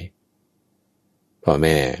เลยพ่อแ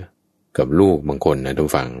ม่กับลูกบางคนนะทุก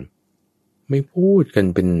ฝั่งไม่พูดกัน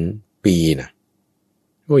เป็นปีนะ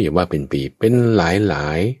ก็อย่าว่าเป็นปีเป็นหลา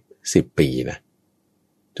ย10 ปีนะ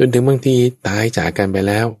จนถึงบางทีตายจากกันไป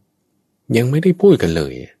แล้วยังไม่ได้พูดกันเล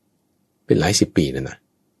ยเป็นหลาย10 ปีนะ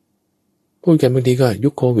พูดกันบางทีก็ยุ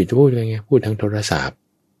คโควิดพูดอะไรเงี้ยพูดทางโทรศัพท์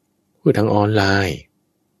พูดทางออนไลน์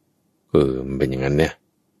มันเป็นอย่างนั้นเนี่ย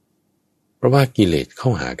เพราะว่ากิเลสเข้า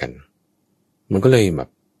หากันมันก็เลยแบบ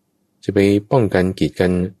จะไปป้องกันกีดกั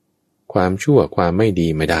นความชั่วความไม่ดี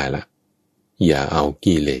ไม่ได้ละอย่าเอา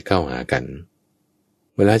กิเลสเข้าหากัน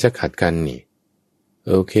เวลาจะขัดกันนี่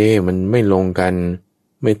โอเคมันไม่ลงกัน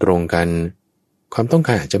ไม่ตรงกันความต้องก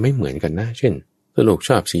ารอาจจะไม่เหมือนกันนะเช่นลูกช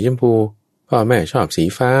อบสีชมพูพ่อแม่ชอบสี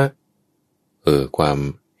ฟ้าความ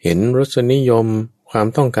เห็นรสนิยมความ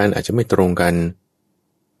ต้องการอาจจะไม่ตรงกัน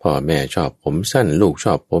พ่อแม่ชอบผมสั้นลูกช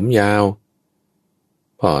อบผมยาว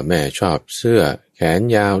พ่อแม่ชอบเสื้อแขน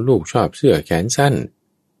ยาวลูกชอบเสื้อแขนสั้น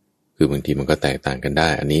คือบางทีมันก็แตกต่างกันได้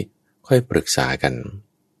อันนี้ค่อยปรึกษากัน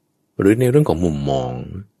หรือในเรื่องของมุมมอ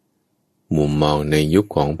งในยุค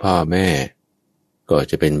ของพ่อแม่ก็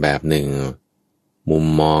จะเป็นแบบหนึ่งมุม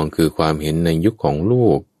มองคือความเห็นในยุคของลู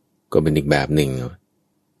กก็เป็นอีกแบบหนึ่ง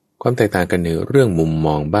ความแตกต่างกันในเรื่องมุมม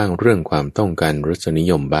องบ้างเรื่องความต้องการรสนิ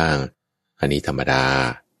ยมบ้างอันนี้ธรรมดา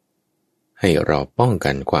ให้เราป้อง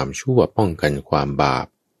กันความชั่วป้องกันความบาป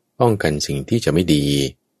ป้องกันสิ่งที่จะไม่ดี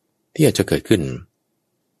ที่อาจจะเกิดขึ้น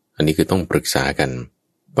อันนี้คือต้องปรึกษากัน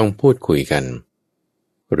ต้องพูดคุยกัน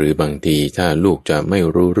หรือบางทีถ้าลูกจะไม่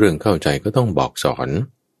รู้เรื่องเข้าใจก็ต้องบอกสอน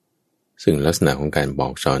ซึ่งลักษณะของการบอ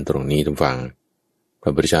กสอนตรงนี้ทุกฝั่งพร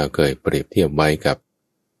ะพุทธเจ้าเคยเปรียบเทียบไว้กับ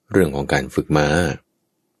เรื่องของการฝึกม้า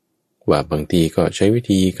ว่าบางทีก็ใช้วิ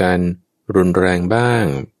ธีการรุนแรงบ้าง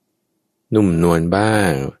นุ่มนวลบ้า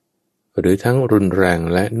งหรือทั้งรุนแรง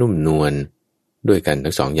และนุ่มนวลด้วยกัน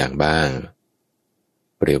ทั้ง2 อย่างบ้าง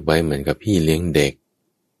เปรียบไว้เหมือนกับพี่เลี้ยงเด็ก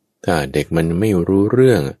ถ้าเด็กมันไม่รู้เ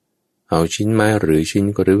รื่องเอาชิ้นไม้หรือชิ้น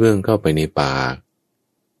กระเบื้องเข้าไปในปาก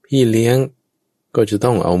พี่เลี้ยงก็จะ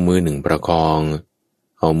ต้องเอามือหนึ่งประคอง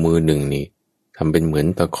เอามือหนึ่งนี่ทำเป็นเหมือน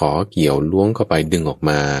ตะขอเกี่ยวล้วงเข้าไปดึงออก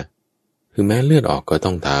มาคือแม้เลือดออกก็ต้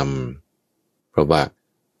องทำเพราะว่า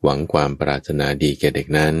หวังความปรารถนาดีแก่เด็ก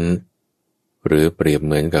นั้นหรือเปรียบเ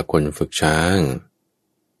หมือนกับคนฝึกช้าง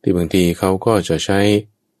ที่บางทีเขาก็จะใช้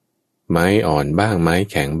ไม้อ่อนบ้างไม้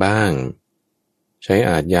แข็งบ้างใช้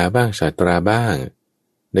อาทยาบ้างศาสตราบ้าง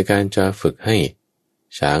ในการจะฝึกให้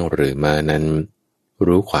ช้างหรือม้านั้น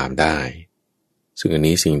รู้ความได้ซึ่งอัน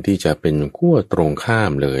นี้สิ่งที่จะเป็นขั้วตรงข้า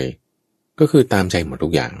มเลยก็คือตามใจหมดทุ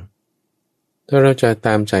กอย่างถ้าเราจะต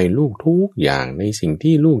ามใจลูกทุกอย่างในสิ่ง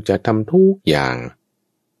ที่ลูกจะทำทุกอย่าง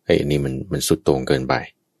ไอ้นี่มันสุดโต่งเกินไป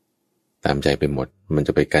ตามใจไปหมดมันจ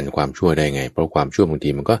ะไปกันความชั่วได้ไงเพราะความชั่วบางที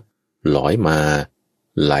มันก็ลอยมา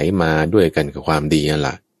ไหลมาด้วยกันกับความดีนั่นแหล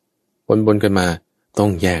ะ ปนกันมาต้อง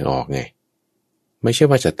แยกออกไงไม่ใช่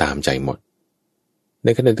ว่าจะตามใจหมดใน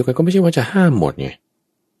ขณะเดียวกันก็ไม่ใช่ว่าจะห้ามหมดไง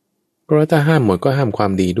เพราะถ้าห้ามหมดก็ห้ามควา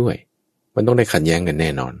มดีด้วยมันต้องได้ขัดแย้งกันแน่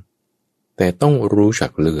นอนแต่ต้องรู้จั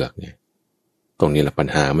กเลือกไงตรงนี้แหละปัญ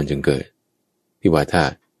หามันจึงเกิดที่ว่าถ้า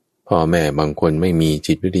พ่อแม่บางคนไม่มี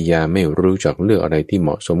จิตวิทยาไม่รู้จักเลือกอะไรที่เหม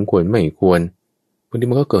าะสมควรไม่ควรบางที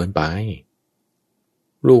มันก็เกินไป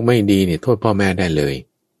ลูกไม่ดีเนี่ยโทษพ่อแม่ได้เลย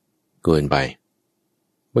เกินไป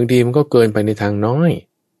บางทีมันก็เกินไปในทางน้อย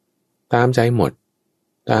ตามใจหมด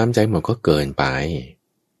ก็เกินไป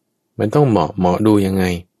มันต้องเหมาะดูยังไง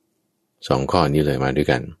2 ข้อนี้เลยมาด้วย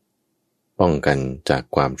กันป้องกันจาก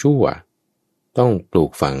ความชั่วต้องปลู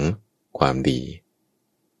กฝังความดี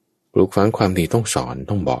ปลูกฝังความดีต้องสอน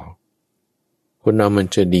ต้องบอกคนเรามัน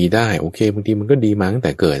จะดีได้โอเคบางทีมันก็ดีมาตั้งแ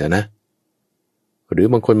ต่เกิดนะหรือ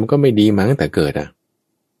บางคนมันก็ไม่ดีมาตั้งแต่เกิด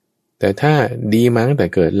แต่ถ้าดีมาตั้งแต่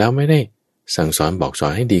เกิดแล้วไม่ได้สั่งสอนบอกสอ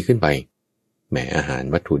นให้ดีขึ้นไปแหมอาหาร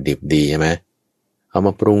วัตถุดิบดีใช่ไหมเอาม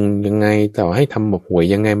าปรุงยังไงต่อให้ทำหมกหวย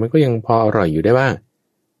ยังไงมันก็ยังพออร่อยอยู่ได้บ้าง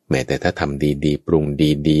แม้แต่ถ้าทำดีๆปรุง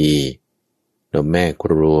ดีๆแล้วแม่ค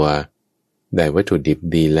รัวได้วัตถุดิบ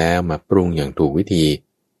ดีแล้วมาปรุงอย่างถูกวิธี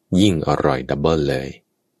ยิ่งอร่อยดับเบิลเลย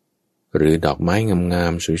หรือดอกไม้งา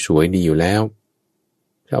มๆสวยๆดีอยู่แล้ว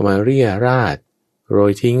จะเอามาเรี่ยราดโร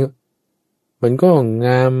ยทิ้งมันก็ง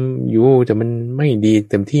ามอยู่แต่มันไม่ดี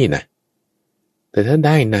เต็มที่นะแต่ถ้าไ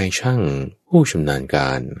ด้นายช่างผู้ชำนาญกา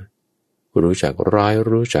รรู้จักร้อย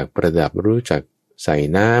รู้จักประดับรู้จักใส่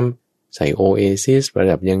น้ำใส่โอเอซิสประ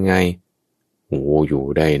ดับยังไงโอ้อยู่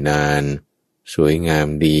ได้นานสวยงาม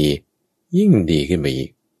ดียิ่งดีขึ้นไปอีก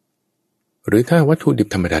หรือถ้าวัตถุดิบ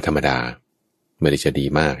ธรรมดาไม่ได้จะดี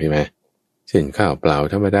มากใช่ไหมเช่นข้าวเปล่า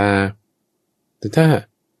ธรรมดาแต่ถ้า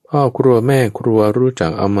พ่อครัวแม่ครัวรู้จั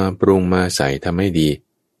กเอามาปรุงมาใส่ทำให้ดี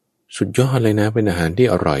สุดยอดเลยนะเป็นอาหารที่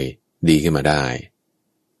อร่อยดีขึ้นมาได้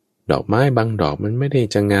ดอกไม้บางดอกมันไม่ได้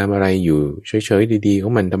จะงามอะไรอยู่เฉยๆดีๆขอ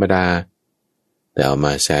งมันธรรมดาแต่เอาม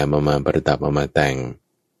าแซมเอามาประดับเอามาแต่ง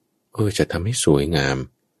จะทำให้สวยงาม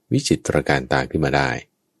วิจิตรการตาขึ้นมาได้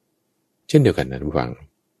เช่นเดียวกันนะทุกฝัง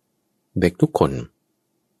เด็กทุกคน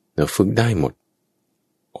เราฝึกได้หมด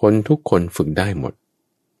คนทุกคนฝึกได้หมด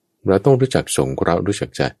เราต้องรู้จักสงเคราะห์รู้จั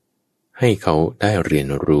กจะให้เขาได้เรียน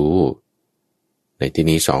รู้ในที่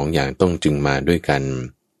นี้2 อย่างต้องจึงมาด้วยกัน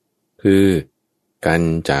คือกัน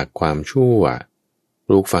จากความชั่วป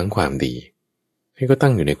ลูกฝังความดีให้ก็ตั้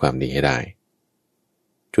งอยู่ในความดีให้ได้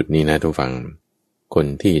จุดนี้นะทุกฝังคน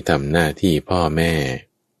ที่ทำหน้าที่พ่อแม่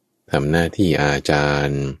ทำหน้าที่อาจาร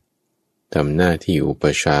ย์ทำหน้าที่อุป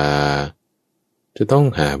ชาจะต้อง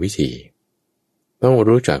หาวิธีต้อง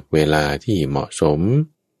รู้จักเวลาที่เหมาะสม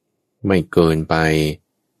ไม่เกินไป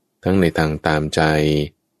ทั้งในทางตามใจ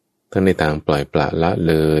ทั้งในทางปล่อยปละละ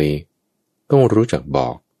เลยต้องรู้จักบอ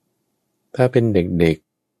กถ้าเป็นเด็ก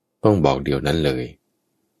ๆต้องบอกเดี๋ยวนั้นเลย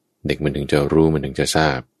เด็กมันถึงจะรู้มันถึงจะทรา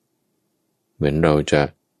บเหมือนเราจะ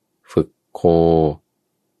ฝึกโค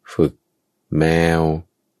ฝึกแมว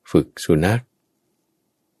ฝึกสุนัข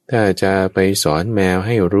ถ้าจะไปสอนแมวใ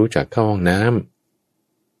ห้รู้จักเข้าห้องน้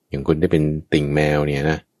ำอย่างคุณได้เป็นติ่งแมวเนี่ย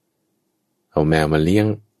นะเอาแมวมาเลี้ยง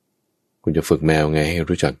คุณจะฝึกแมวไงให้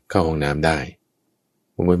รู้จักเข้าห้องน้ำได้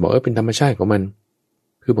บางคนบอกเป็นธรรมชาติของมัน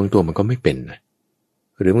คือบางตัวมันก็ไม่เป็นนะ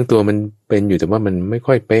หรือบางตัวมันเป็นอยู่แต่ว่ามันไม่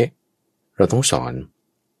ค่อยเป๊ะเราต้องสอน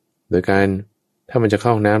โดยการถ้ามันจะเข้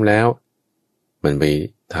าห้องน้ำแล้วมันไป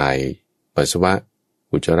ถ่ายปัสสาวะ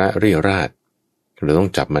อุจจาระเรี่ยราดเราต้อง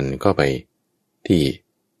จับมันเข้าไปที่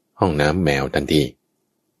ห้องน้ำแมวทันที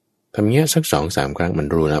ทำเงี้ยสัก 2-3 ครั้งมัน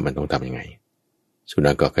รู้แล้วมันต้องทำยังไงสุ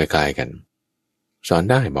นัขก็คล้ายๆกันสอน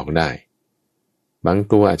ได้บอกได้บาง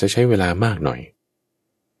ตัวอาจจะใช้เวลามากหน่อย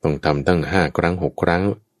ต้องทำตั้ง5 ครั้ง 6 ครั้ง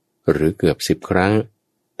หรือเกือบ10 ครั้ง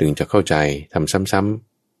ถึงจะเข้าใจทำซ้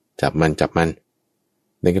ำๆจับมัน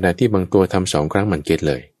ในขณะที่บางตัวทำ2 ครั้งมันเก็ต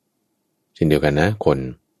เลยเช่นเดียวกันนะคน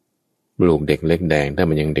ลูกเด็กเล็กแดงถ้า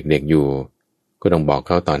มันยังเด็กๆอยู่ก็ต้องบอกเ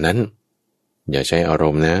ขาตอนนั้นอย่าใช้อาร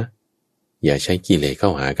มณ์นะอย่าใช้กิเลสเข้า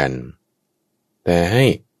หากันแต่ให้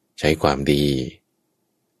ใช้ความดี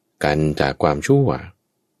กันจากความชั่ว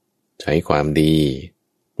ใช้ความดี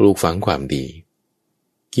ปลูกฝังความดี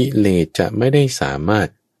กิเลสจะไม่ได้สามารถ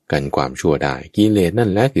กันความชั่วได้กิเลสนั่น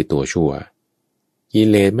แหละคือตัวชั่วกิ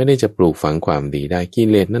เลสไม่ได้จะปลูกฝังความดีได้กิ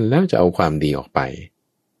เลสนั่นแล้วจะเอาความดีออกไป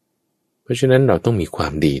เพราะฉะนั้นเราต้องมีควา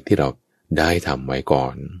มดีที่เราได้ทำไว้ก่อ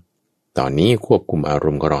นตอนนี้ควบคุมอาร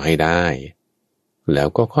มณ์ของเราให้ได้แล้ว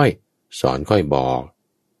ก็ค่อยสอนค่อยบอก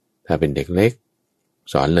ถ้าเป็นเด็กเล็ก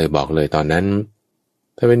สอนเลยบอกเลยตอนนั้น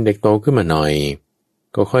ถ้าเป็นเด็กโตขึ้นมาหน่อย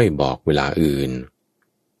ก็ค่อยบอกเวลาอื่น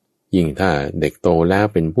ยิ่งถ้าเด็กโตแล้ว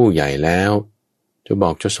เป็นผู้ใหญ่แล้วจะบ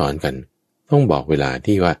อกจะสอนกันต้องบอกเวลา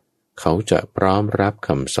ที่ว่า เขาจะพร้อมรับค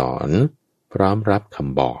ำสอนพร้อมรับค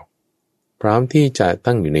ำบอกพร้อมที่จะ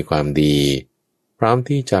ตั้งอยู่ในความดีพร้อม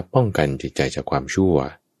ที่จะป้องกันจิตใจจากความชั่ว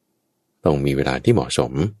ต้องมีเวลาที่เหมาะส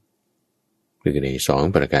มหรือใน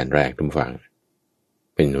2ประการแรกทุกฝั่ง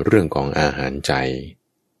เป็นเรื่องของอาหารใจ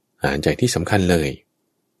อาหารใจที่สำคัญเลย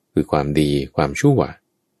คือความดีความชั่ว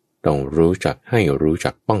ต้องรู้จักให้รู้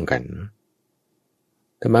จักป้องกัน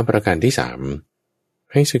แต่มาประการที่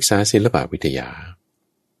3ให้ศึกษาศิลปวิทยา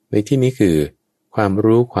ในที่นี้คือความ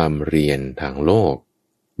รู้ความเรียนทางโลก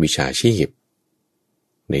วิชาชีพ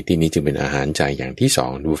ในที่นี้จึงเป็นอาหารใจอย่างที่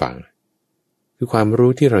2ดูฟังคือความ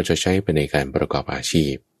รู้ที่เราจะใช้ไปในการประกอบอาชี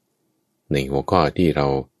พในหัวข้อที่เรา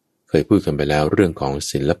เคยพูดกันไปแล้วเรื่องของ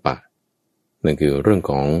ศิลปะนั่นคือเรื่อง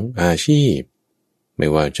ของอาชีพไม่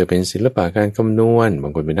ว่าจะเป็นศิลปะการคำนวณบา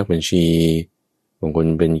งคนเป็นนักบัญชีบางคน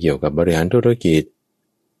เป็นเกี่ยวกับบริหารธุรกิจ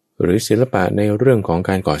หรือศิลปะในเรื่องของ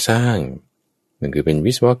การก่อสร้างนั่นคือเป็น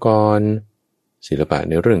วิศวกรศิลปะ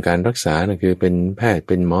ในเรื่องการรักษานั่นคือเป็นแพทย์เ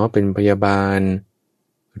ป็นหมอเป็นพยาบาล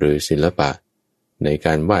หรือศิลปะในก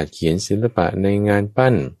ารวาดเขียนศิลปะในงาน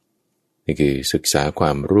ปั้นนี่คือศึกษาคว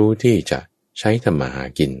ามรู้ที่จะใช้ทำมาหา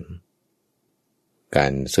กินกา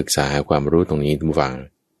รศึกษาความรู้ตรงนี้ทุกฝั่ง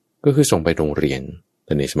ก็คือส่งไปโรงเรียนแ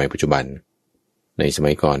ต่ในสมัยปัจจุบันในส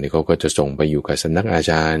มัยก่อนนี่เขาก็จะส่งไปอยู่กับสำนักอา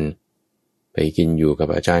จารย์ไปกินอยู่กับ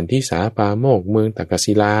อาจารย์ที่สาปาโมกเมืองตักก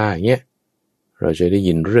ศิลาเงี้ยเราจะได้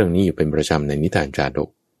ยินเรื่องนี้อยู่เป็นประจำในนิทานจาดก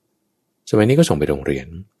สมัยนี้ก็ส่งไปโรงเรียน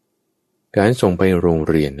การส่งไปโรง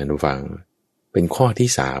เรียนนะทุกฝั่งเป็นข้อที่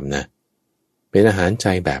3นะเป็นอาหารใจ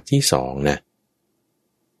แบบที่2นะ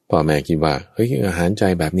พ่อแม่คิดว่าเฮ้ยอาหารใจ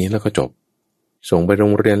แบบนี้แล้วก็จบส่งไปโร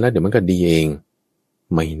งเรียนแล้วเดี๋ยวมันก็ดีเอง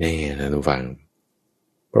ไม่แน่นะทุกฝั่ง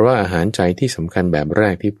เพราะว่าอาหารใจที่สำคัญแบบแร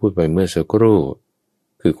กที่พูดไปเมื่อสักครู่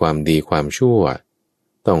คือความดีความชั่ว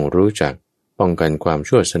ต้องรู้จักป้องกันความ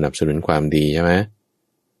ชั่วสนับสนุนความดีใช่ไหม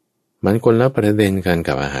มันคนละประเด็นกัน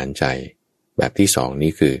กับอาหารใจแบบที่2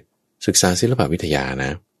นี้คือศึกษาศิลปวิทยาน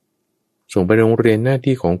ะส่งไปโรงเรียนหน้า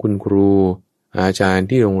ที่ของคุณครูอาจารย์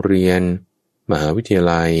ที่โรงเรียนมหาวิทยา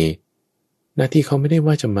ลัยหน้าที่เขาไม่ได้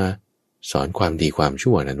ว่าจะมาสอนความดีความ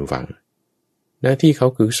ชั่วนะทุกฝั่งหน้าที่เขา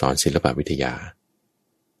คือสอนศิลปวิทยา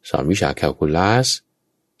สอนวิชาแคลคูลัส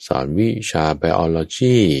สอนวิชาไบโอโล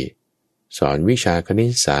จีสอนวิชาคณิ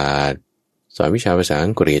ตศาสตร์สอนวิชาภาษาอั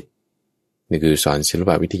งกฤษนี่คือสอนศิล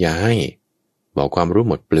ปวิทยาให้บอกความรู้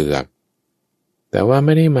หมดเปลือกแต่ว่าไ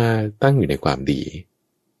ม่ได้มาตั้งอยู่ในความดี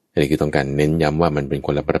อันนี้คือต้องการเน้นย้ำว่ามันเป็นค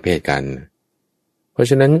นละประเภทกันเพราะ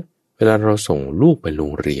ฉะนั้นเวลาเราส่งลูกไปโร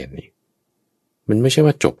งเรียนนี่มันไม่ใช่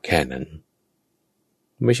ว่าจบแค่นั้น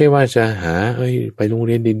ไม่ใช่ว่าจะหาไปโรงเ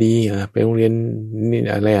รียนดีๆไปโรงเรียนนี่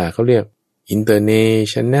อะไรเขาเรียก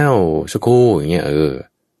International School อย่างเงี้ย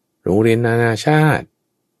โรงเรียนนานาชาติ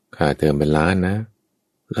ค่าเทอมเป็นล้านนะ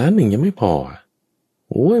ล้านหนึ่งยังไม่พอ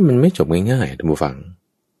โอ้ยมันไม่จบง่ายๆท่านผู้ฟัง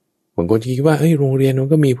บางคนคิดว่าโรงเรียนมัน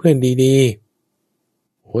ก็มีเพื่อนดี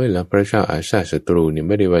ๆโอ้ยแล้วพระเจ้าอาชาติศัตรูเนี่ยไ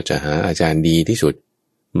ม่ได้ว่าจะหาอาจารย์ดีที่สุด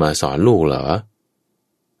มาสอนลูกเหรอ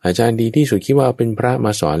อาจารย์ดีที่สุดคิดว่าเป็นพระม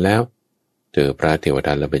าสอนแล้วเจอพระเทว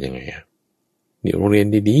ทัตแล้วเป็นยังไงเดี๋ยวโรงเรียน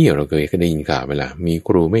ดีๆเราเคยได้ยินข่าวเวลามีค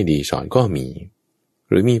รูไม่ดีสอนก็มี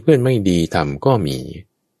หรือมีเพื่อนไม่ดีทำก็มี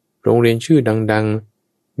โรงเรียนชื่อดัง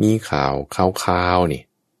ๆมีข่าวนี่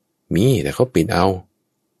มีแต่เขาปิดเอา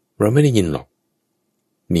เราไม่ได้ยินหรอก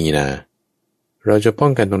มีนะเราจะป้อ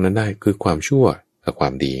งกันตรงนั้นได้คือความชั่วกับควา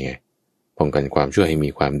มดีไงป้องกันความชั่วให้มี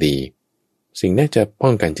ความดีสิ่งนี้จะป้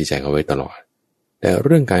องกันจิตใจเขาไว้ตลอดแต่เ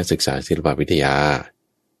รื่องการศึกษาศิลปวิทยา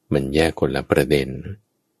มันแยกคนละประเด็น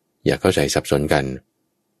อย่าเข้าใจสับสนกัน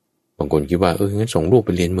บางคนคิดว่างั้นส่งลูกไป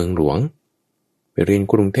เรียนเมืองหลวงไปเรียน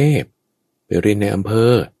กรุงเทพไปเรียนในอำเภ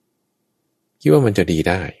อคิดว่ามันจะดี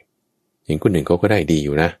ได้อย่างคนหนึ่งเขาก็ได้ดีอ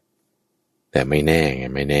ยู่นะแต่ไม่แน่ไง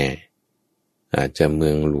ไม่แน่อาจจะเมื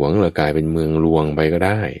องหลวงแล้วกลายเป็นเมืองลวงไปก็ไ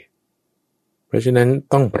ด้เพราะฉะนั้น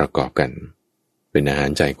ต้องประกอบกันเป็นอาหาร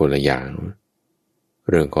ใจคนละอย่าง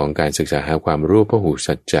เรื่องของการศึกษาหาความรู้พหุ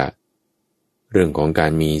สัจจะเรื่องของกา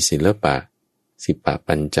รมีศิลปะสิป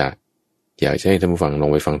ปัญจะอยากให้ท่านผู้ฟังลอง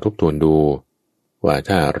ไปฟังทบทวนดูว่า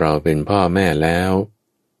ถ้าเราเป็นพ่อแม่แล้ว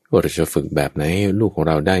เราจะฝึกแบบไหนให้ลูกของ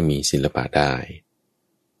เราได้มีศิลปะได้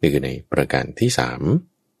นี่คือในประการที่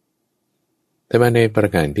3แต่มาในประ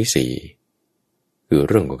การที่4คือเ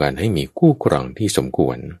รื่องของการให้มีคู่ครองที่สมค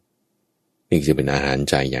วรนี่จะเป็นอาหาร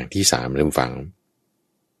ใจอย่างที่3เริ่มฟัง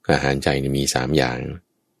อาหารใจมี3อย่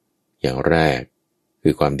างแรกคื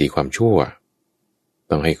อความดีความชั่ว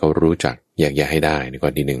ต้องให้เขารู้จักแยกแยะให้ได้ในข้อ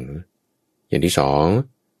ที่1อย่างที่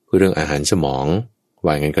2คือเรื่องอาหารสมอง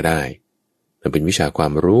ว่างั้นก็ได้มันเป็นวิชาควา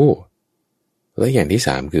มรู้และอย่างที่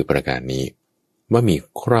3คือประการนี้ว่ามี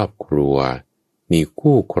ครอบครัวมี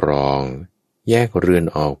คู่ครอง แยกเรือน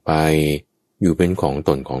ออกไปอยู่เป็นของต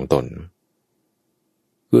นของตน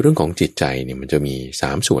คือเรื่องของจิตใจเนี่ยมันจะมี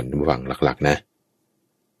3ส่วนฝั่งหลักๆนะ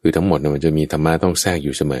คือทั้งหมดเนี่ยมันจะมีธรรมะต้องแทรกอ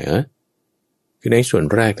ยู่เสมอคือในส่วน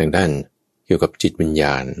แรกทางด้านเกี่ยวกับจิตวิญญ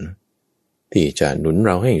าณที่จะหนุนเ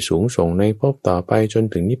ราให้สูงส่งในภพต่อไปจน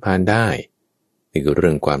ถึงนิพพานได้นี่คือเรื่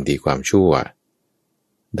องความดีความชั่ว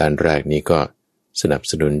ด้านแรกนี้ก็สนับ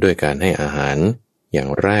สนุนด้วยการให้อาหารอย่าง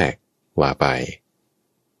แรกว่าไป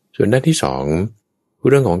ส่วนด้านที่2เ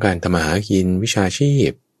รื่องของการทำมาหากินวิชาชี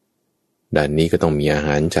พด้านนี้ก็ต้องมีอาห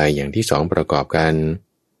ารใจอย่างที่2ประกอบกัน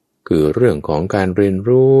คือเรื่องของการเรียน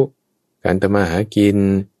รู้การทำมาหากิน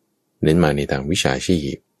เน้นมาในทางวิชาชี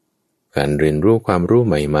พการเรียนรู้ความรู้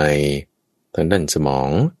ใหม่ๆทางด้านสมอง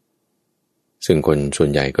ซึ่งคนส่วน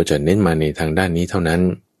ใหญ่ก็จะเน้นมาในทางด้านนี้เท่านั้น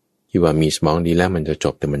ที่ว่ามีสมองดีแล้วมันจะจ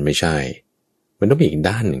บแต่มันไม่ใช่มันต้องมีอีก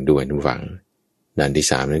ด้านหนึ่งด้วยทุกฝั่งด้านที่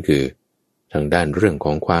3นั่นคือทางด้านเรื่องข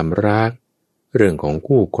องความรักเรื่องของ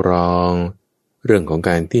คู่ครองเรื่องของ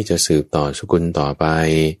การที่จะสืบต่อสกุลต่อไป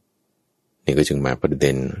นี่ก็จึงมาประเ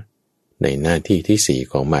ด็นในหน้าที่ที่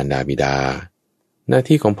4ของมารดาบิดาหน้า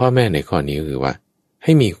ที่ของพ่อแม่ในข้อนี้คือว่าใ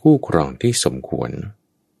ห้มีคู่ครองที่สมควร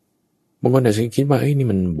บางคนอาจจะคิดว่านี่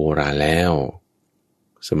มันโบราณแล้ว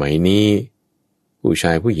สมัยนี้ผู้ช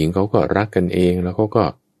ายผู้หญิงเขาก็รักกันเองแล้วเขาก็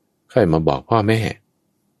ค่อยมาบอกพ่อแม่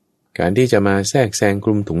การที่จะมาแทรกแซงก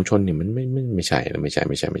ลุ่มถุงชนนี่มันไม่ใช่แล้วไม่ใ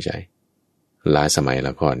ช่ล้าสมัยแ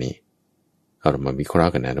ล้วข้อนี้เรามาวิเคราะ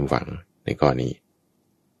ห์กันนะท่านฟังในข้อนี้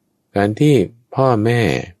การที่พ่อแม่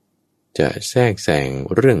จะแทรกแซง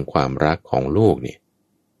เรื่องความรักของลูกนี่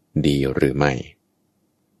ดีหรือไม่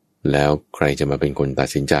แล้วใครจะมาเป็นคนตัด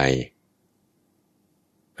สินใจ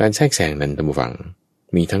การแทรกแซงนั้นท่านฟัง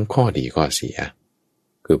มีทั้งข้อดีข้อเสีย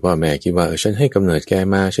คือพ่อแม่คิดว่าฉันให้กำเนิดแก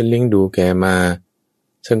มาฉันเลี้ยงดูแกมา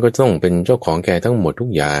ฉันก็ต้องเป็นเจ้าของแกทั้งหมดทุก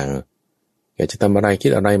อย่างแกจะทำอะไรคิ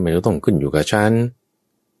ดอะไรมันก็ต้องขึ้นอยู่กับฉัน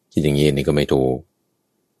คิดอย่างนี้นี่ก็ไม่ถูก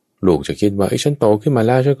ลูกจะคิดว่าฉันโตขึ้นมาแ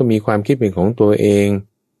ล้วฉันก็มีความคิดเป็นของตัวเอง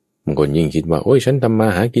บางคนยิ่งคิดว่าฉันทำมา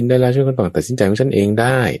หากินได้แล้วฉันก็ต้องตัดสินใจของฉันเองไ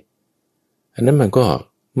ด้อันนั้นมันก็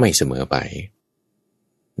ไม่เสมอไป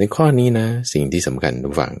ในข้อนี้นะสิ่งที่สำคัญทุ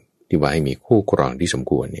กฝั่งที่ว่าให้มีคู่ครองที่สม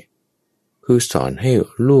ควรเนี่ยคือสอนให้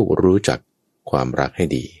ลูกรู้จักความรักให้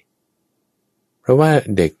ดีเพราะว่า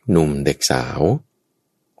เด็กหนุ่มเด็กสาว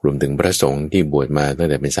รวมถึงพระสงฆ์ที่บวชมาตั้ง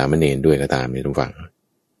แต่เป็นสามเณรด้วยก็ตามในทุกฝั่ง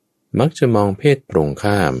มักจะมองเพศตรง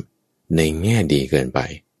ข้ามในแง่ดีเกินไป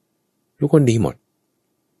ทุกคนดีหมด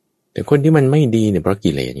แต่คนที่มันไม่ดีเนี่ยเพราะ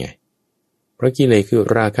กิเลสไงเพราะกิเลสคือ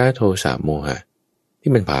ราคะโทสะโมหะ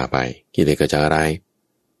ที่มันพาไปกิเลสเกิดจากอะไร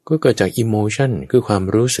ก็เกิดจากอิโมชันคือความ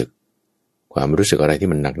รู้สึกอะไรที่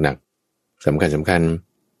มันหนักๆสำคัญ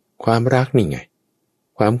ความรักนี่ไง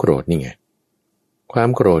ความโกรธนี่ไงความ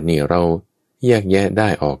โกรธนี่เราแยกแยะได้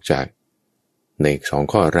ออกจากใน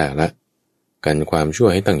2ข้อแรกละกันความชั่ว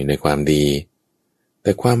ให้ตั้งอยู่ในความดีแ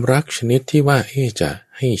ต่ความรักชนิดที่ว่าจะ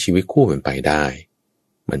ให้ชีวิตคู่เป็นไปได้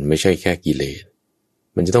มันไม่ใช่แค่กิเลส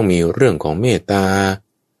มันจะต้องมีเรื่องของเมตตา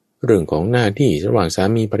เรื่องของหน้าที่ระหว่างสา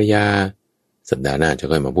มีภรรยาสัปดาห์หน้าจะ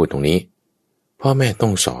ค่อยมาพูดตรงนี้พ่อแม่ต้อ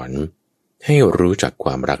งสอนให้รู้จักคว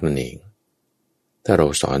ามรักนั่นเองถ้าเรา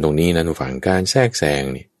สอนตรงนี้นะฝั่งการแทรกแซง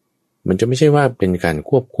เนี่ยมันจะไม่ใช่ว่าเป็นการ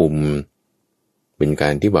ควบคุมเป็นกา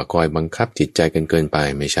รที่ว่าคอยบังคับจิตใจกันเกินไป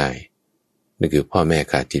ไม่ใช่นั่นคือพ่อแม่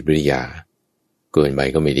ขาดจิตวิทยาเกินไป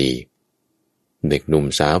ก็ไม่ดีเด็กหนุ่ม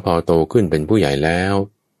สาวพอโตขึ้นเป็นผู้ใหญ่แล้ว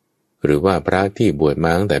หรือว่าพระที่บวชม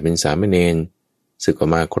าตั้งแต่เป็นสามเณรศึกออก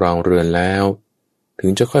มาครองเรือนแล้วถึ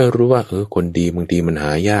งจะค่อยรู้ว่าคนดีบางทีมันห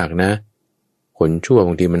ายากนะคนชั่วบ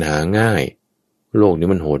างทีมันหาง่ายโลกนี้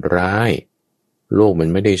มันโหดร้ายโลกมัน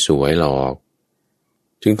ไม่ได้สวยหรอก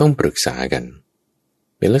จึงต้องปรึกษากัน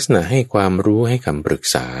เป็นลักษณะให้ความรู้ให้คำปรึก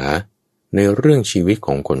ษาในเรื่องชีวิตข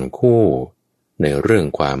องคนคู่ในเรื่อง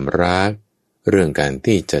ความรักเรื่องการ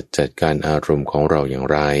ที่จะจัดการอารมณ์ของเราอย่าง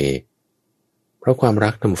ไรเพราะความรั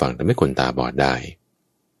กทำฝั่งทำให้คนตาบอดได้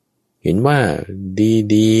เห็นว่า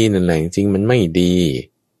ดีๆนั่นแหละจริงมันไม่ดี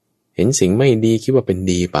เห็นสิ่งไม่ดีคิดว่าเป็น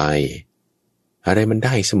ดีไปอะไรมันไ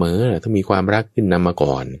ด้เสมอถ้ามีความรักขึ้นนำมา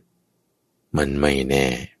ก่อนมันไม่แน่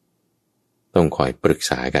ต้องคอยปรึก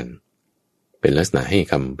ษากันเป็นลักษณะให้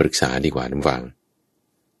คำปรึกษาดีกว่าท่านฟัง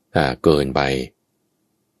ถ้าเกินไป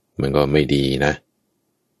มันก็ไม่ดีนะ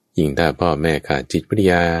ยิ่งถ้าพ่อแม่ขาดจิตวิท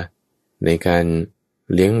ยาในการ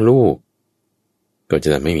เลี้ยงลูกก็จ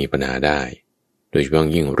ะไม่มีปัญหาได้โดยเฉพาะ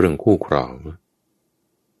ยิ่งเรื่องคู่ครอง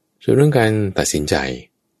ส่วนเรื่องการตัดสินใจ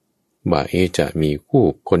ว่าจะมีคู่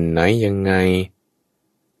คนไหนยังไง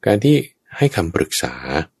การที่ให้คำปรึกษา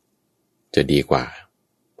จะดีกว่า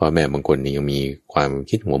พ่อแม่บางคนนี่ยังมีความ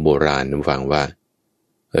คิดหัวโบราณฟังว่า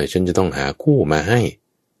ฉันจะต้องหาคู่มาใ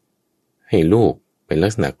ห้ลูกเป็นลั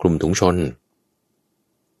กษณะกลุ่มถุงชน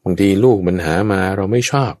บางทีลูกมันหามาเราไม่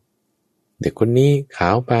ชอบเด็กคนนี้ขา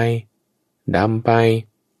วไปดำไป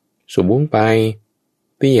สูงไป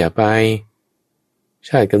เตี้ยไปช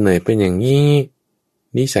าติกำเนิดเป็นอย่างนี้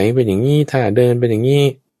นิสัยเป็นอย่างนี้ท่าเดินเป็นอย่างนี้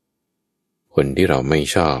คนที่เราไม่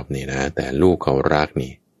ชอบนี่นะแต่ลูกเขารัก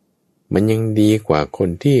นี่มันยังดีกว่าคน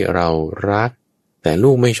ที่เรารักแต่ลู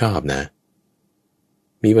กไม่ชอบนะ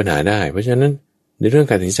มีปัญหาได้เพราะฉะนั้นในเรื่อง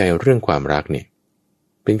การตัดสินใจเรื่องความรักเนี่ย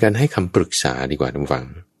เป็นการให้คำปรึกษาดีกว่าทุกฝั่ง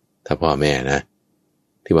ถ้าพ่อแม่นะ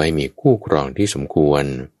ที่ว่าให้มีคู่ครองที่สมควร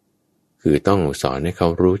คือต้องสอนให้เขา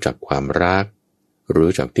รู้จักความรักรู้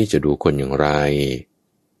จักที่จะดูคนอย่างไร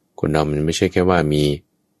คนเรามันไม่ใช่แค่ว่ามี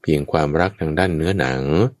เพียงความรักทางด้านเนื้อหนัง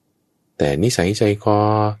แต่นิสัยใจคอ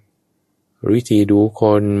วิธีดูค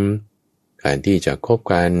นการที่จะคบ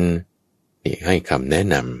กันนี่ให้คำแนะ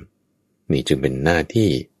นำนี่จึงเป็นหน้าที่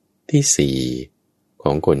ที่สี่ข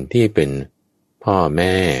องคนที่เป็นพ่อแ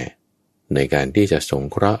ม่ในการที่จะสง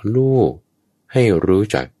เคราะห์ลูกให้รู้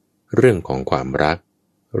จักเรื่องของความรัก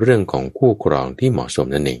เรื่องของคู่ครองที่เหมาะสม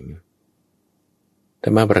นั่นเองธร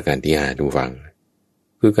รมะประการที่5ทุกฟัง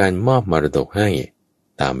คือการมอบมรดกให้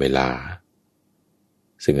ตามเวลา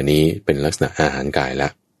ซึ่งอันนี้เป็นลักษณะอาหารกายละ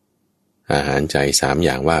อาหารใจ3อ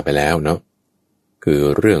ย่างว่าไปแล้วเนาะคือ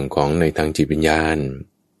เรื่องของในทางจิตวิญญาณ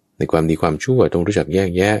ในความดีความชั่วต้องรู้จักแยก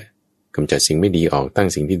แยะกำจัดสิ่งไม่ดีออกตั้ง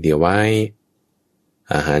สิ่งที่ดีไว้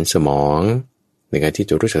อาหารสมองในการที่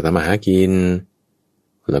จะรู้จักทำมาหากิน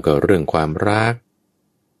แล้วก็เรื่องความรัก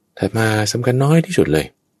ถัดมาสำคัญน้อยที่สุดเลย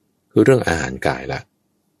คือเรื่องอาหารกายละ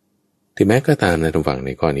ถึงแม้ก็ตามนะทุกฝั่งใน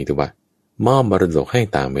ข้อนี้ถือว่ามอบมรดกให้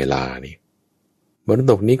ตามเวลานี่มร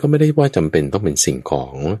ดกนี้ก็ไม่ได้ว่าจำเป็นต้องเป็นสิ่งขอ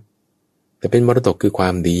งแต่เป็นมรดกคือควา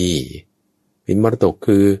มดีเป็นมรดก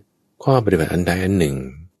คือข้อปฏิบัติอันใดอันหนึ่ง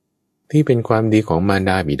ที่เป็นความดีของมาร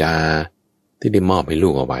ดาบิดาที่ได้มอบให้ลู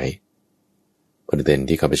กเอาไว้ประเด็น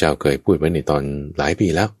ที่ข้าพเจ้าเคยพูดไว้ในตอนหลายปี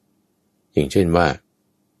แล้วอย่างเช่นว่า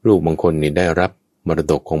ลูกบางคนนี่ได้รับมร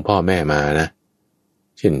ดกของพ่อแม่มานะ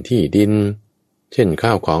เช่นที่ดินเช่นข้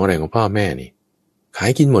าวของอะไรของพ่อแม่นี่ขา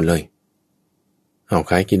ยกินหมดเลยเอา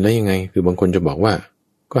ขายกินแล้วยังไงคือบางคนจะบอกว่า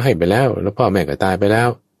ก็ให้ไปแล้วพ่อแม่ก็ตายไปแล้ว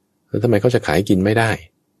ทำไมเขาจะขายกินไม่ได้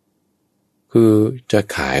คือจะ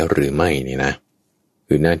ขายหรือไม่นี่นะ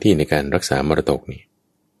คือหน้าที่ในการรักษามรดกนี่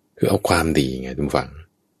คือเอาความดีไงทุกฝั่ง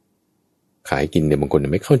ขายกินเนี่ยบางคน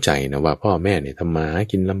ไม่เข้าใจนะว่าพ่อแม่เนี่ยทำมาหา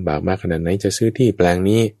กินลำบากมากขนาดไหนจะซื้อที่แปลง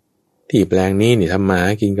นี้ที่แปลงนี้นี่ทำมาหา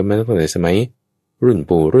กินกันมาตั้งแต่สมัยรุ่น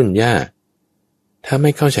ปู่รุ่นย่าถ้าไ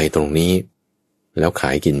ม่เข้าใจตรงนี้แล้วข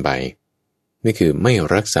ายกินไปนี่คือไม่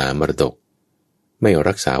รักษามรดกไม่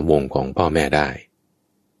รักษาวงของพ่อแม่ได้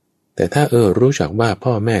แต่ถ้ารู้จักว่า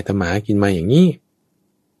พ่อแม่ทำมาหากินมาอย่างนี้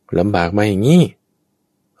ลำบากมาอย่างนี้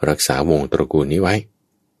รักษาวงตระกูลนี้ไว้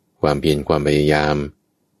ความเพียรความพยายาม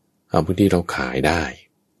เอาบางทีเราขายได้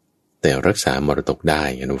แต่รักษามรดกได้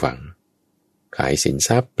นะทุกฝั่งขายสินท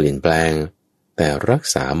รัพย์เปลี่ยนแปลงแต่รัก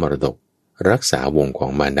ษามรดกรักษาวงของ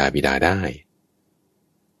มารดาบิดาได้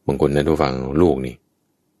บางคนนะทุกฝั่งลูกนี่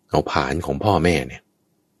เอาผานของพ่อแม่เนี่ย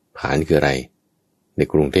ผานคืออะไรใน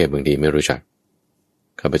กรุงเทพบางทีไม่รู้จัก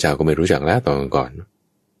ข้าพเจ้าก็ไม่รู้จักแล้วตอนก่อน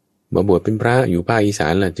มาบวชเป็นพระอยู่ภาคอีสา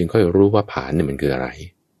นแล้วจึงค่อยรู้ว่าผานเนี่ยมันคืออะไร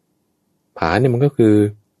ผานเนี่ยมันก็คือ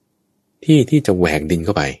ที่ที่จะแหวกดินเ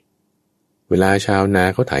ข้าไปเวลาชาวนา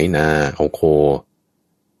เขาไถนาเอาโค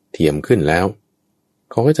เทียมขึ้นแล้ว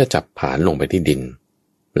เขาก็จะจับผานลงไปที่ดิน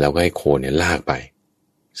แล้วก็ให้โคเนี่ยลากไป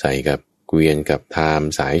ใส่กับเกวียนกับทาม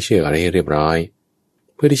สายเชือกอะไรให้เรียบร้อย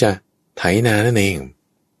เพื่อที่จะไถนานั่นเอง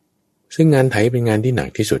ซึ่งงานไถเป็นงานที่หนัก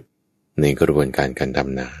ที่สุดในกระบวนการท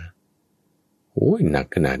ำนาโอ้ยหนัก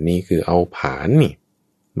ขนาดนี้คือเอาผานนี่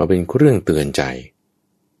มาเป็นเครื่องเตือนใจ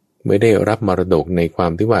ไม่ได้รับมรดกในควา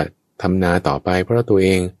มที่ว่าทำนาต่อไปเพราะตัวเอ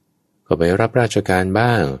งก็ไปรับราชการ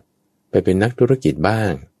บ้างไปเป็นนักธุรกิจบ้า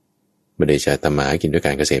งไม่ได้จะทำมาหากินด้วยก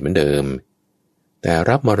ารเกษตรเหมือนเดิมแต่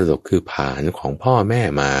รับมรดกคือผานของพ่อแม่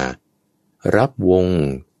มารับวง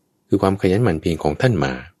คือความขยันหมั่นเพียรของท่านม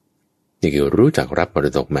านี่คือรู้จักรับมร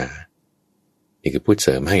ดกมานี่คือพูดเส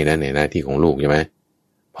ริมให้นะในหน้าที่ของลูกใช่ไหม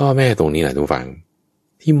พ่อแม่ตรงนี้แหละทุกฝั่ง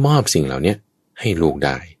ที่มอบสิ่งเหล่านี้ให้ลูกไ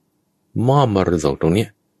ด้มอบมรดกตรงนี้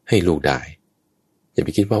ให้ลูกได้อย่าไป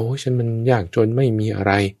คิดว่าโอ้ฉันมันยากจนไม่มีอะ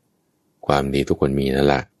ไรความดีทุกคนมีนั่น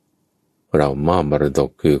แหละเรามอบมรดก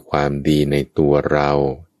คือความดีในตัวเรา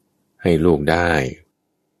ให้ลูกได้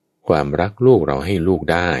ความรักลูกเราให้ลูก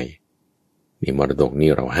ได้นี่มรดกนี่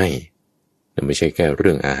เราให้นั่นไม่ใช่แค่เ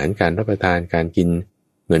รื่องอาหารการรับประทานการกิน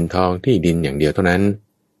เงินทองที่ดินอย่างเดียวเท่านั้น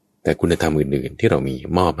แต่คุณธรรมอื่นๆที่เรามี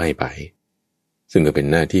มอบให้ไปซึ่งก็เป็น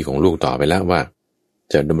หน้าที่ของลูกต่อไปแล้วว่า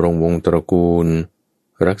จะดำรงวงตระกูล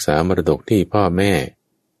รักษามรดกที่พ่อแม่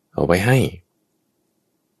เอาไว้ให้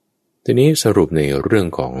ทีนี้สรุปในเรื่อง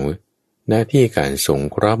ของ หน้าที่การสง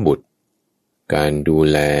เคราะห์บุตรการดู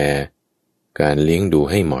แลการเลี้ยงดู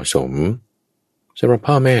ให้เหมาะสมสำหรับ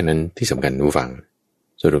พ่อแม่นั้นที่สำคัญผู้ฟัง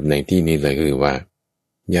สรุปในที่นี้เลยคือว่า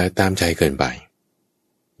อย่าตามใจเกินไป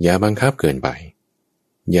อย่าบังคับเกินไป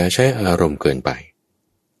อย่าใช้อารมณ์เกินไป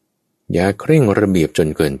อย่าเคร่งระเบียบจน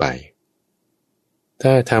เกินไปถ้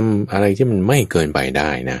าทำอะไรที่มันไม่เกินไปได้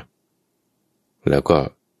นะแล้วก็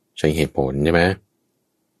ใช้เหตุผลใช่ไหม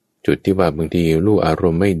จุดที่ว่าบางทีลูกอาร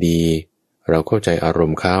มณ์ไม่ดีเราเข้าใจอาร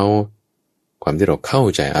มณ์เขาความที่เราเข้า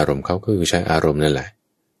ใจอารมณ์เขาก็คือใช้อารมณ์นั่นแหละ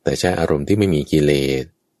แต่ใช้อารมณ์ที่ไม่มีกิเลส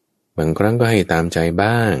บางครั้งก็ให้ตามใจ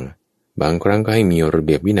บ้างบางครั้งก็ให้มีระเ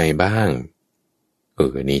บียบวินัยบ้าง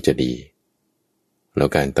นี้จะดีแล้ว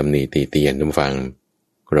การตำหนิตีเตียนทุกฟัง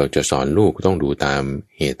เราจะสอนลูกก็ต้องดูตาม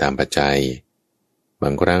เหตุตามปัจจัยบา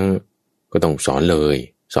งครั้งก็ต้องสอนเลย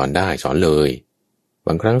สอนได้สอนเลยบ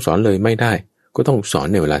างครั้งสอนเลยไม่ได้ก็ต้องสอน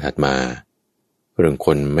ในเวลาถัดมาเรื่องค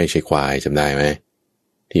นไม่ใช่ควายจำได้ไหม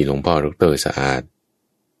ที่หลวงพ่อดร.สะอาด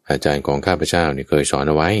อาจารย์ของข้าพเจ้าเนี่ยเคยสอน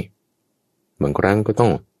เอาไว้บางครั้งก็ต้อ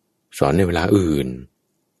งสอนในเวลาอื่น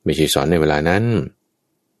ไม่ใช่สอนในเวลานั้น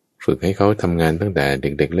ฝึกให้เขาทำงานตั้งแต่เ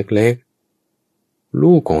ด็กๆเล็กๆ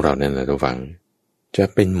ลูกของเรานั่นแหละทุกฝังจะ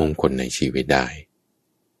เป็นมงคลในชีวิตได้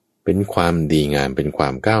เป็นความดีงามเป็นควา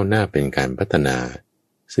มก้าวหน้าเป็นการพัฒนา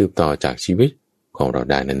สืบต่อจากชีวิตของเรา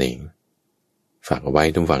ได้นั่นเองฝากเอาไว้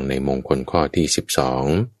ทุกฝังในมงคลข้อที่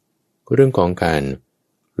12เรื่องของการ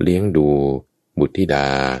เลี้ยงดูบุตรธิดา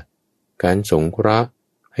การสงเคราะห์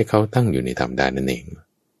ให้เขาตั้งอยู่ในธรรมได้นั่นเอง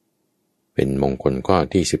เป็นมงคลข้อ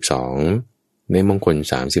ที่12ในมงคล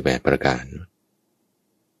38ประการ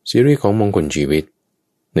ซีรีส์ของมงคลชีวิต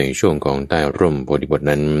ในช่วงของใต้ร่มโพธิบท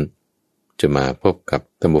นั้นจะมาพบกับ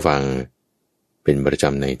ท่านผู้ฟังเป็นประจ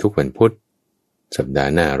ำในทุกวันพุธสัปดา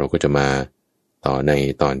ห์หน้าเราก็จะมาต่อใน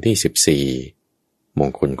ตอนที่14มง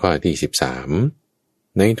คลข้อที่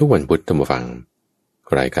13ในทุกวันพุธท่านผู้ฟัง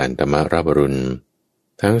รายการธรรมรับอรุณ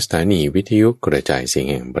ทั้งสถานีวิทยุกระจายเสียง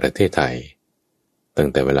แห่งประเทศไทยตั้ง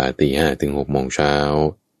แต่เวลา 5:00 ถึง 6:00 น.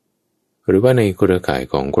หรือว่าในเครือข่าย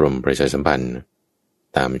ของกรมประชาสัมพันธ์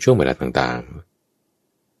ตามช่วงเวลาต่าง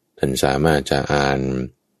ๆท่านสามารถจะอ่าน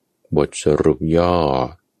บทสรุปย่อ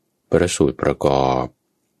ประสูตรประกอบ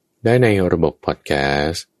ได้ในระบบพอดแคส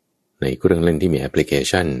ต์ในเครื่องเล่นที่มีแอปพลิเค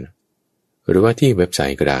ชันหรือว่าที่เว็บไซ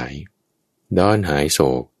ต์ก็ได้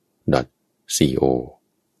donhaisok.co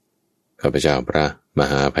ข้าพเจ้าพระม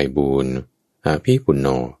หาไพบูลย์อาภิปุณโญ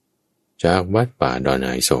จากวัดป่าดอนไฮ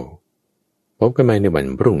โศกพบกันใหม่ในวัน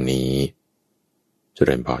พรุ่งนี้เจ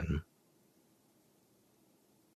ริญพร